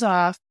she goes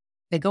off,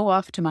 they go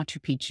off to Machu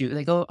Picchu,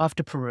 they go off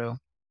to Peru,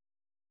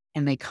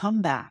 and they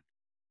come back.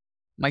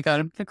 My God,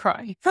 I'm going to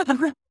cry.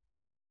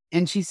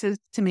 And she says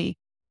to me,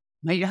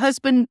 my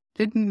husband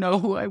didn't know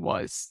who I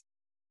was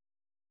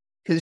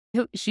because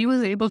she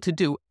was able to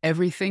do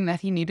everything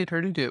that he needed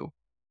her to do.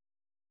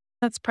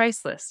 That's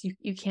priceless.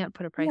 You can't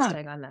put a price Yeah.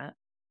 tag on that.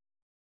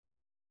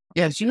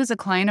 Yeah, she was a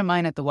client of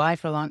mine at the Y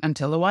for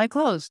until the Y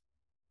closed.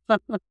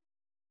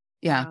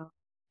 Yeah. Wow.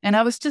 And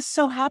I was just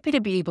so happy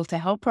to be able to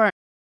help her.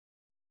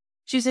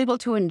 She was able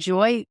to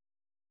enjoy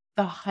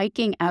the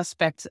hiking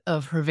aspects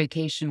of her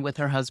vacation with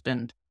her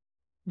husband.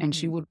 And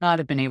she Mhm. would not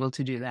have been able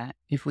to do that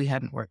if we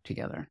hadn't worked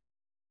together.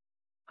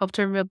 Helped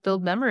her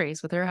build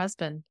memories with her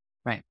husband.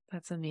 Right.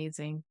 That's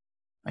amazing.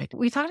 Right.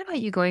 We talked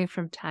about you going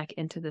from tech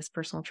into this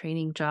personal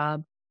training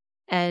job.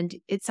 And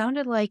it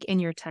sounded like in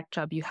your tech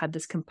job, you had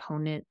this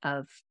component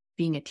of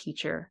being a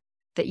teacher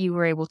that you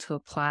were able to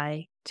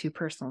apply to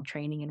personal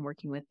training and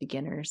working with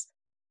beginners.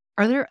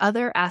 Are there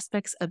other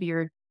aspects of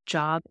your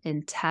job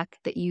in tech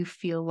that you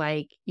feel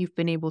like you've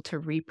been able to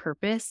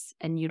repurpose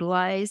and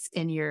utilize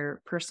in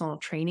your personal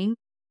training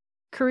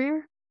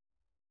career?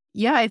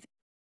 Yeah.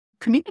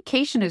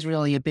 Communication is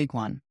really a big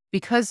one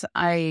because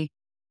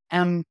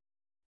am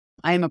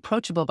I am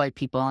approachable by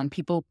people and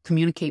people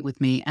communicate with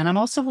me. And I'm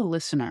also a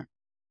listener.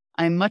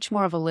 I'm much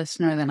more of a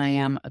listener than I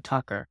am a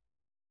talker.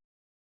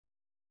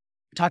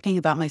 Talking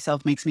about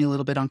myself makes me a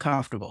little bit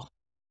uncomfortable.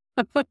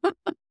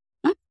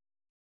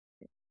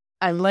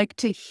 I like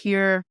to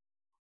hear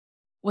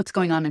what's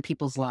going on in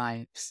people's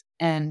lives.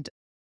 And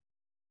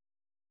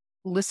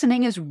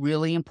listening is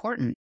really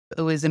important.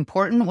 It was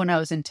important when I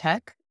was in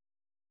tech,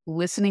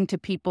 listening to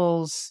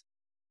people's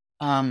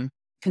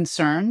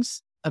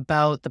concerns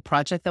about the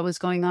project that was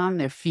going on,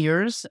 their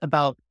fears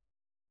about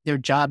their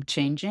job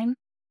changing.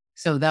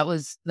 So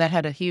that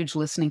had a huge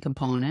listening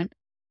component.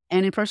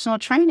 And in personal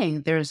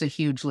training, there's a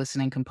huge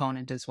listening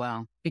component as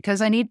well,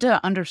 because I need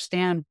to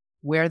understand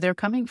where they're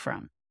coming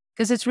from,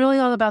 because it's really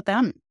all about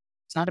them.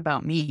 It's not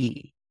about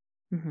me.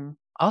 Mm-hmm.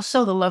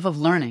 Also, the love of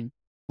learning.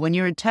 When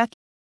you're in tech,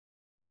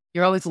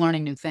 you're always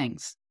learning new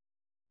things,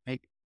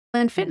 right?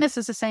 And fitness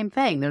is the same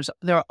thing.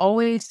 There are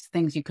always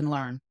things you can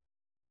learn.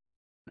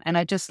 And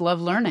I just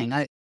love learning.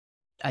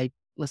 I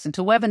listen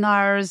to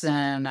webinars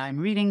and I'm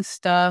reading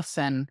stuff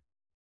and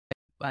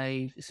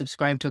I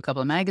subscribe to a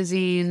couple of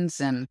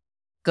magazines and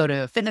go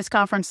to fitness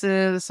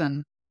conferences.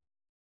 And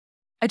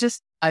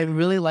I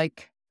really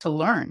like to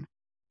learn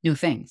new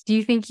things. Do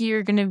you think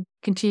you're going to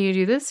continue to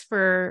do this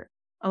for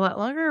a lot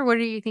longer? Or what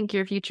do you think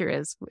your future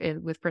is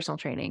with personal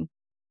training?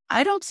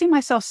 I don't see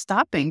myself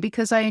stopping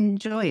because I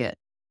enjoy it.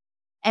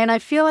 And I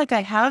feel like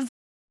I have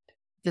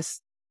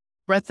this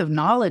breadth of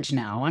knowledge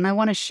now and I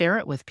want to share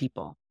it with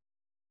people.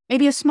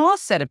 Maybe a small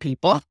set of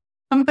people,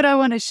 but I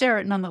want to share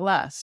it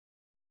nonetheless.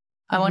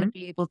 I want to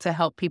be able to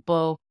help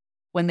people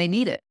when they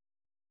need it.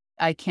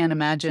 I can't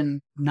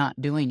imagine not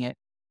doing it,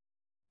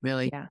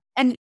 really. Yeah.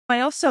 And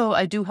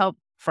I do help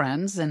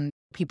friends and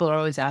people are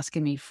always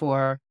asking me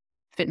for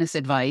fitness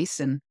advice.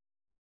 And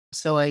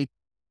so I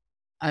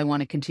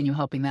want to continue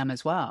helping them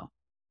as well.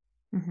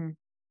 Mm-hmm.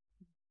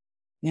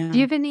 Yeah. Do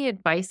you have any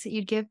advice that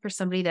you'd give for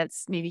somebody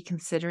that's maybe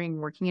considering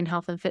working in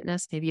health and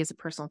fitness, maybe as a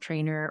personal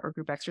trainer or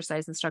group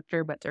exercise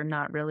instructor, but they're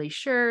not really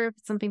sure if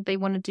it's something they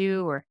want to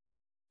do or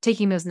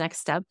taking those next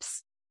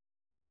steps?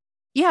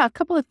 Yeah, a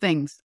couple of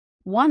things.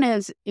 One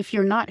is if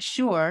you're not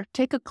sure,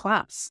 take a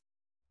class.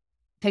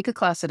 Take a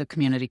class at a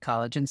community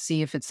college and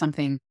see if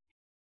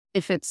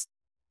it's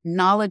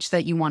knowledge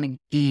that you want to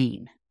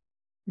gain,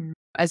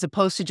 as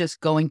opposed to just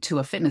going to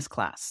a fitness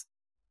class.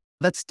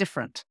 That's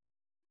different.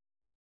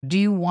 Do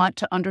you want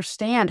to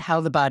understand how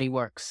the body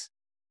works?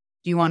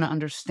 Do you want to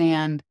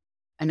understand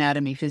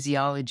anatomy,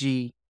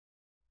 physiology,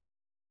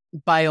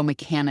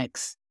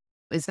 biomechanics?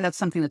 Is that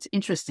something that's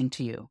interesting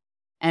to you?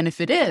 And if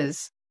it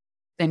is,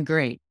 then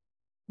great.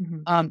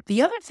 Mm-hmm.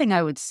 The other thing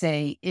I would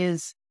say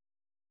is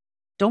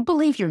don't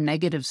believe your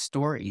negative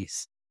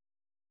stories.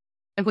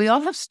 Like we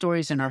all have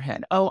stories in our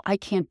head. Oh, I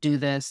can't do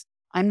this.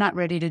 I'm not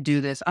ready to do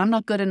this. I'm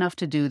not good enough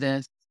to do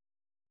this.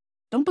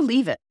 Don't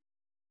believe it.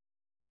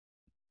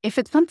 If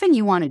it's something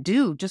you want to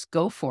do, just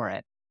go for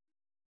it.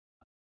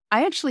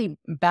 I actually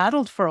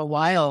battled for a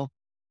while.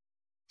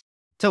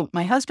 So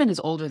my husband is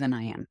older than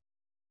I am.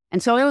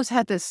 And so I always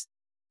had this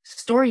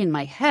story in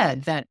my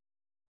head that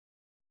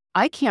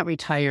I can't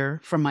retire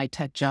from my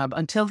tech job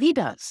until he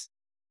does.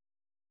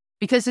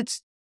 Because it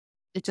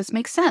just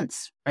makes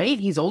sense, right?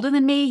 He's older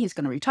than me. He's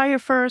going to retire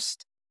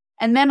first.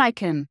 And then I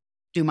can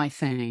do my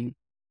thing.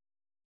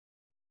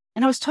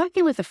 And I was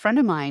talking with a friend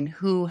of mine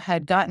who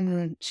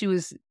she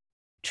was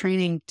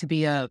training to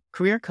be a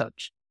career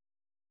coach.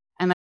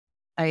 And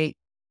I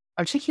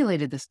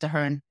articulated this to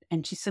her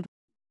and she said,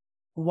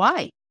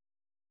 why?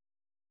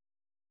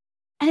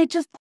 And it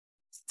just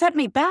set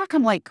me back.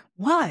 I'm like,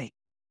 why?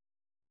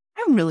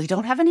 I really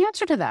don't have an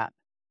answer to that.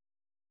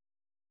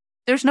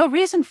 There's no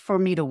reason for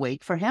me to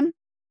wait for him.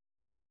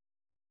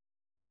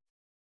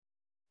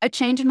 A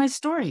change in my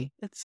story.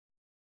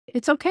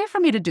 It's okay for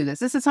me to do this.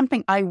 This is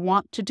something I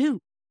want to do.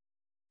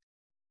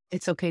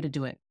 It's okay to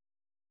do it.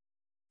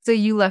 So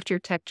you left your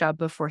tech job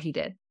before he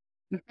did?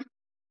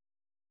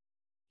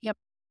 Yep.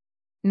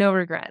 No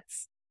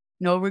regrets?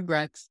 No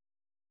regrets.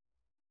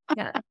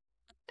 Yeah.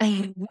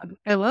 I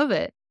love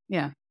it.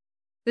 Yeah.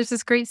 There's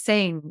this great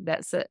saying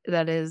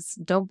that is,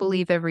 don't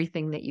believe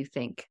everything that you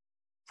think.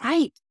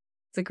 Right.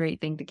 It's a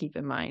great thing to keep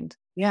in mind.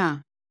 Yeah.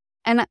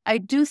 And I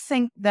do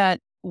think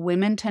that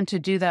women tend to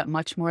do that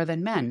much more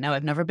than men. Now,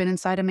 I've never been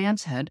inside a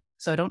man's head,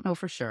 so I don't know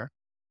for sure.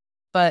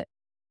 but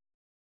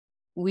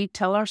we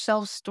tell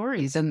ourselves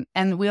stories,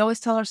 and we always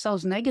tell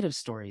ourselves negative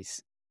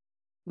stories.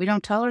 We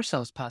don't tell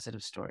ourselves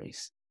positive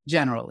stories,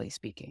 generally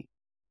speaking.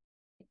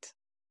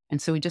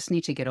 And so we just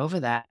need to get over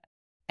that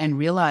and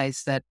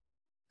realize that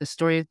the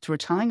stories we're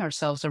telling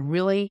ourselves are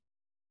really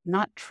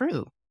not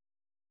true.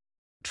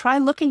 Try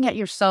looking at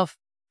yourself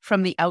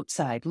from the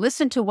outside.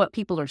 Listen to what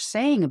people are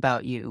saying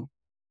about you.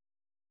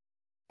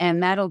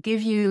 And that'll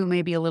give you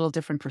maybe a little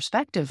different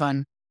perspective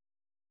on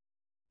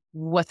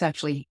what's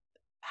actually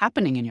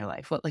happening in your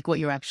life, what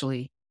you're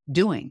actually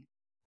doing.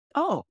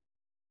 Oh,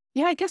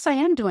 yeah, I guess I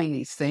am doing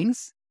these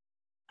things.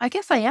 I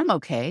guess I am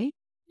okay.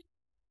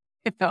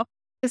 You know?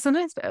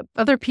 Sometimes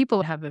other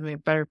people have a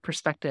better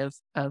perspective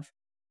of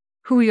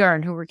who we are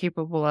and who we're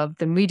capable of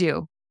than we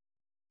do.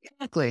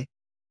 Exactly.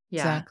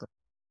 Yeah. Exactly.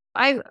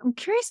 I'm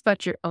curious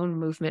about your own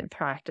movement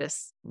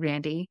practice,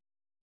 Randy.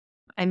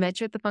 I met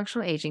you at the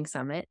Functional Aging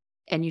Summit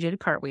and you did a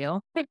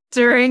cartwheel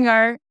during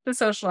the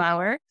social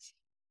hour.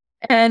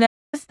 And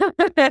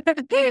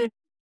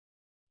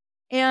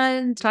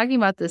and talking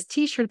about this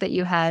t-shirt that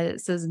you had,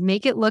 it says,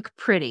 "Make it look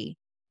pretty."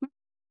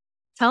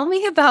 Tell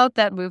me about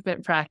that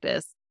movement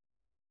practice.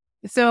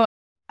 So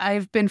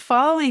I've been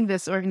following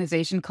this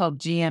organization called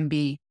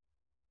GMB.io,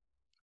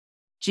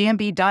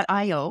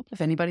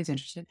 if anybody's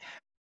interested.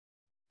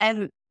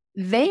 And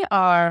they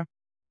are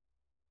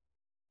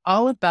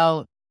all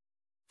about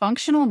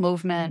functional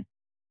movement,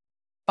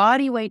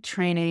 body weight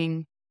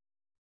training,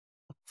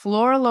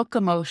 floor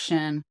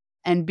locomotion,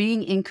 and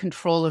being in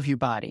control of your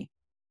body.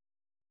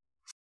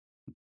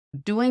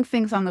 Doing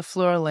things on the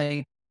floor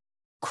like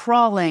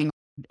crawling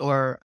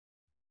or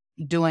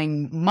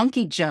doing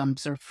monkey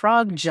jumps or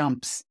frog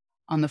jumps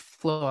on the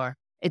floor.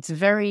 It's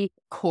very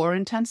core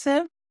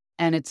intensive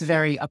and it's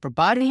very upper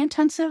body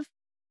intensive.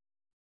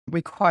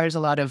 Requires a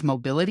lot of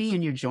mobility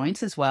in your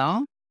joints as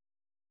well.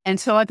 And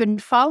so I've been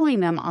following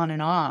them on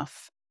and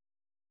off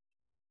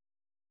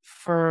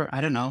for,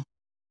 I don't know,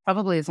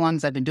 probably as long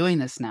as I've been doing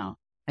this now.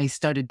 I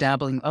started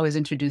dabbling. I was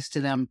introduced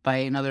to them by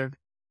another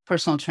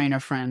personal trainer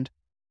friend.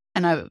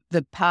 And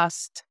the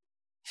past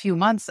few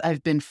months,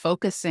 I've been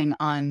focusing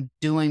on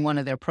doing one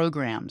of their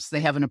programs.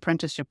 They have an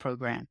apprenticeship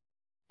program.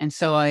 And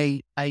so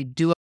I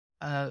do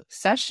a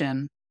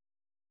session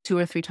 2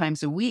 or 3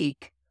 times a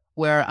week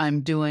where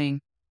I'm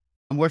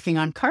working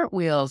on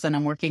cartwheels and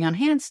I'm working on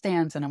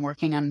handstands and I'm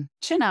working on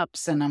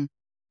chin-ups and I'm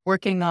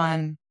working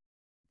on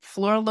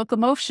floor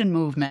locomotion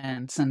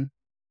movements and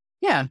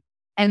yeah.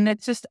 And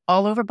it's just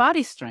all over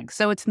body strength.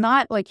 So it's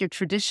not like your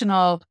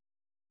traditional,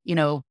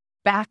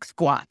 back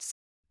squats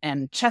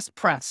and chest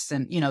press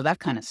and, that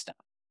kind of stuff.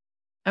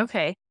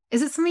 Okay.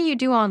 Is it something you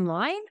do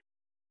online?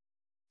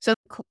 So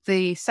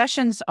the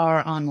sessions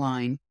are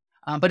online,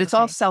 but it's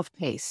all Okay.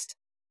 self-paced.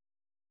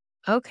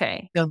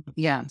 Okay. So,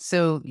 yeah.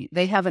 So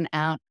they have an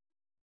app.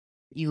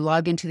 You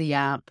log into the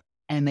app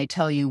and they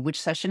tell you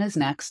which session is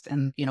next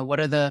and, what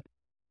are the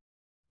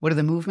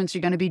movements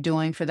you're going to be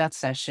doing for that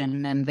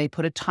session. And they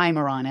put a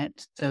timer on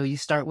it. So you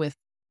start with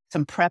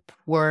some prep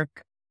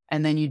work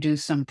and then you do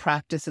some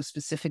practice of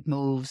specific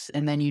moves.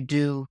 And then you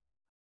do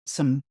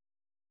some,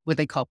 what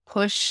they call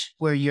push,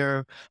 where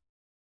you're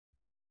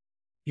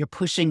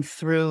pushing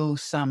through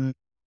some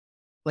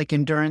like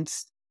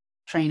endurance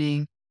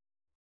training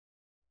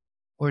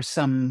or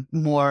some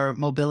more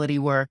mobility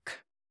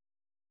work.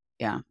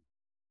 Yeah.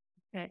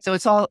 Okay. So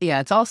it's all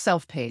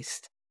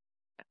self-paced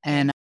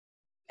and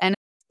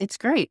it's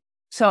great.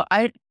 So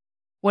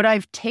what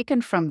I've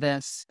taken from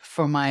this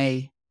for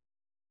my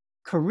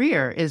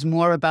career is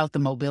more about the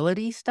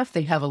mobility stuff.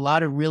 They have a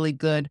lot of really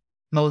good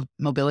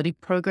mobility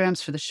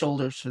programs for the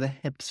shoulders, for the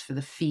hips, for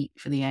the feet,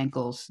 for the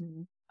ankles.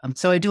 Mm-hmm.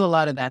 So I do a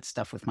lot of that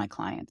stuff with my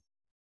clients.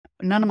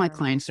 None of my Wow.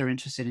 clients are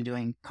interested in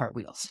doing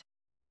cartwheels.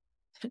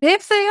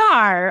 If they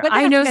are, But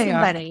I if know they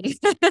are. somebody.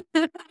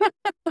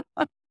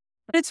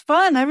 It's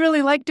fun. I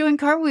really like doing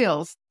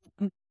cartwheels.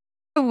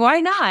 Why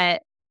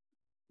not?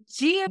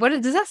 Gee,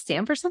 does that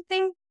stand for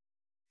something?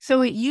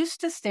 So it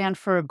used to stand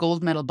for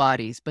gold medal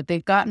bodies, but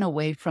they've gotten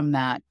away from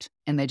that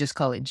and they just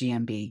call it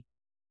GMB.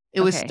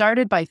 It was Okay.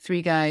 started by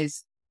 3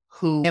 guys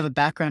who have a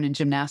background in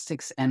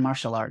gymnastics and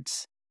martial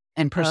arts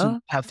and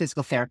have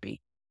physical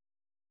therapy.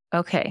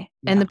 Okay.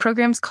 Yeah. And the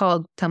program's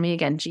called, tell me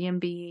again,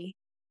 GMB.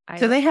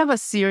 So they have a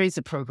series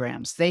of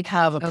programs. They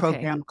have a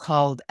program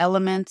called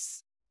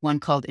Elements, one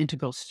called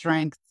Integral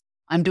Strength.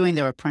 I'm doing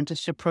their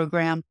apprenticeship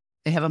program.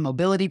 They have a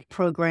mobility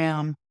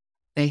program.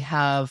 They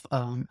have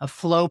a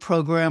flow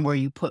program where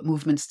you put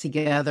movements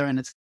together and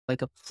it's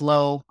like a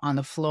flow on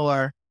the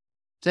floor.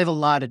 So they have a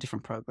lot of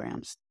different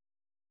programs.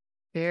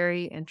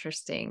 Very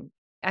interesting.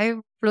 I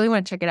really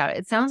want to check it out.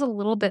 It sounds a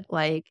little bit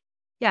like,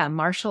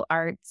 martial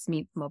arts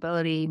meets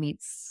mobility,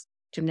 meets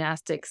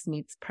gymnastics,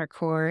 meets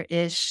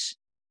parkour-ish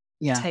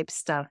type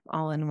stuff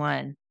all in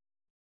one.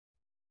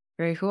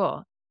 Very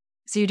cool.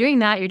 So you're doing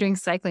that, you're doing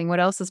cycling. What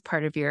else is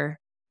part of your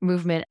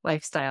movement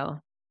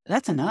lifestyle?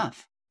 That's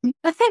enough.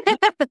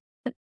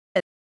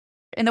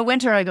 In the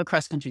winter, I go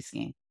cross-country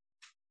skiing.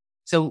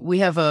 So we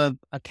have a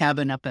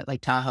cabin up at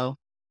Lake Tahoe.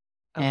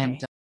 Okay.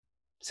 And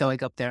so I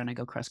go up there and I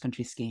go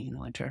cross-country skiing in the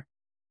winter.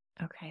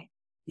 Okay.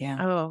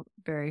 Yeah. Oh,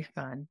 very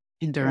fun.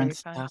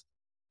 Endurance Very fun. stuff.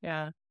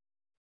 Yeah.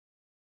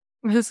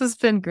 This has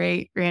been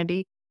great,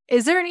 Randy.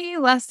 Is there any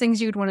last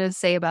things you'd want to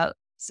say about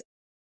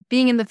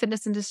being in the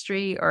fitness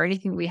industry or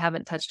anything we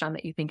haven't touched on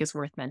that you think is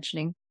worth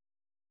mentioning?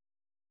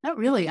 Not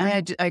really.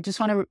 I just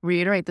want to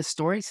reiterate the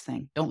stories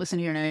thing. Don't listen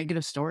to your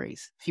negative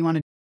stories. If you want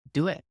to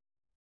do it,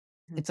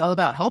 it's all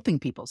about helping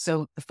people.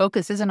 So the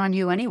focus isn't on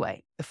you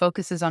anyway. The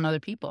focus is on other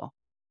people.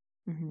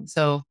 Mm-hmm.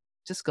 So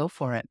just go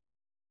for it.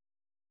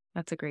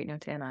 That's a great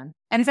note to end on.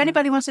 And if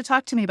anybody wants to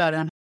talk to me about it,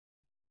 I'm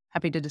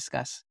happy to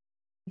discuss.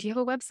 Do you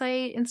have a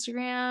website,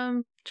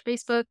 Instagram,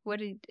 Facebook?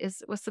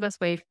 What's the best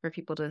way for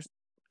people to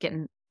get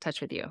in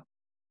touch with you?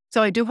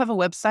 So I do have a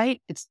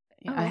website.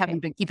 I okay. haven't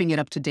been keeping it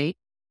up to date,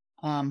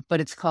 but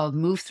it's called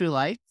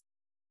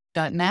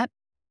movethroughlife.net.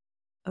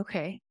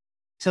 Okay.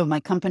 So my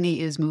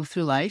company is Move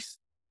Through Life,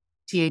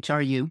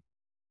 THRU.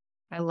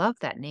 I love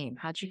that name.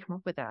 How'd you come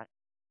up with that?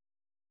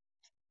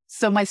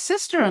 So my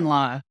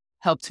sister-in-law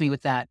helped me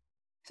with that.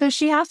 So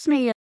she asked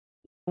me,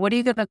 what are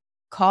you going to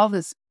call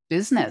this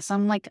business?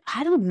 I'm like,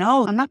 I don't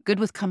know. I'm not good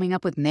with coming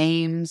up with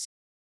names.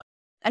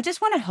 I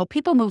just want to help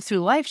people move through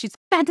life. She's,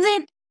 that's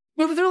it.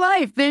 Move through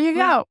life. There you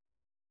go.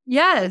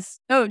 Yes.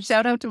 Oh,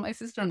 shout out to my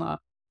sister-in-law.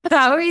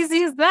 How easy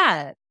is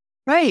that?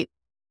 Right.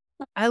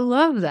 I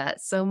love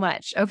that so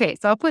much. Okay.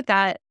 So I'll put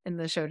that in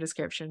the show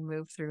description,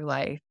 Move Through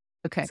Life.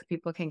 Okay. So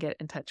people can get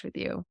in touch with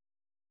you.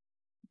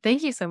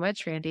 Thank you so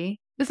much,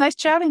 Randy. It was nice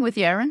chatting with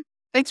you, Erin.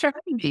 Thanks for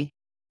having me.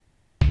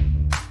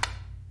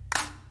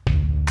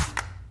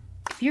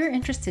 If you're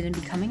interested in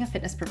becoming a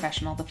fitness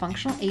professional, the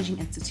Functional Aging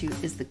Institute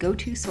is the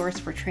go-to source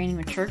for training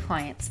mature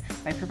clients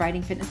by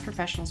providing fitness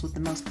professionals with the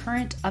most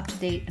current,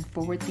 up-to-date, and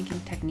forward-thinking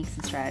techniques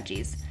and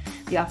strategies.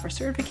 They offer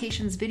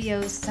certifications,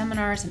 videos,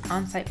 seminars, and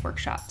on-site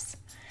workshops.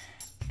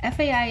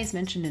 FAI is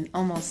mentioned in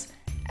almost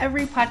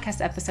every podcast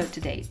episode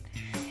to date.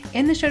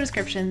 In the show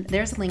description,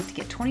 there's a link to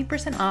get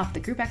 20% off the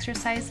group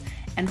exercise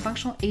and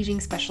functional aging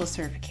specialist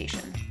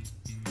certification.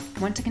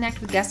 Want to connect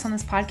with guests on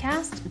this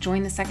podcast?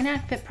 Join the Second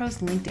Act Fit Pros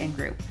LinkedIn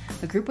group.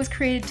 The group was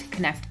created to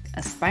connect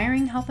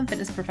aspiring health and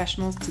fitness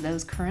professionals to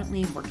those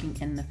currently working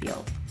in the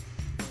field.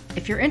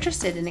 If you're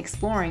interested in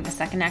exploring a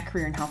Second Act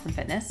career in health and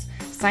fitness,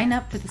 sign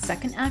up for the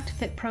Second Act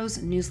Fit Pros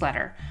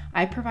newsletter.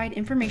 I provide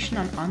information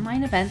on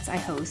online events I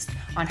host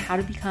on how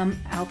to become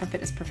a health and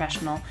fitness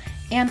professional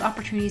and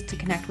opportunities to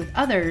connect with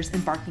others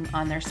embarking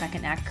on their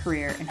Second Act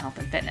career in health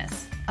and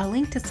fitness. A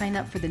link to sign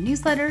up for the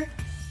newsletter,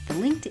 the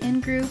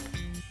LinkedIn group,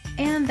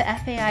 and the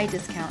FAI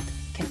discount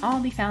can all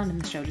be found in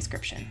the show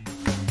description.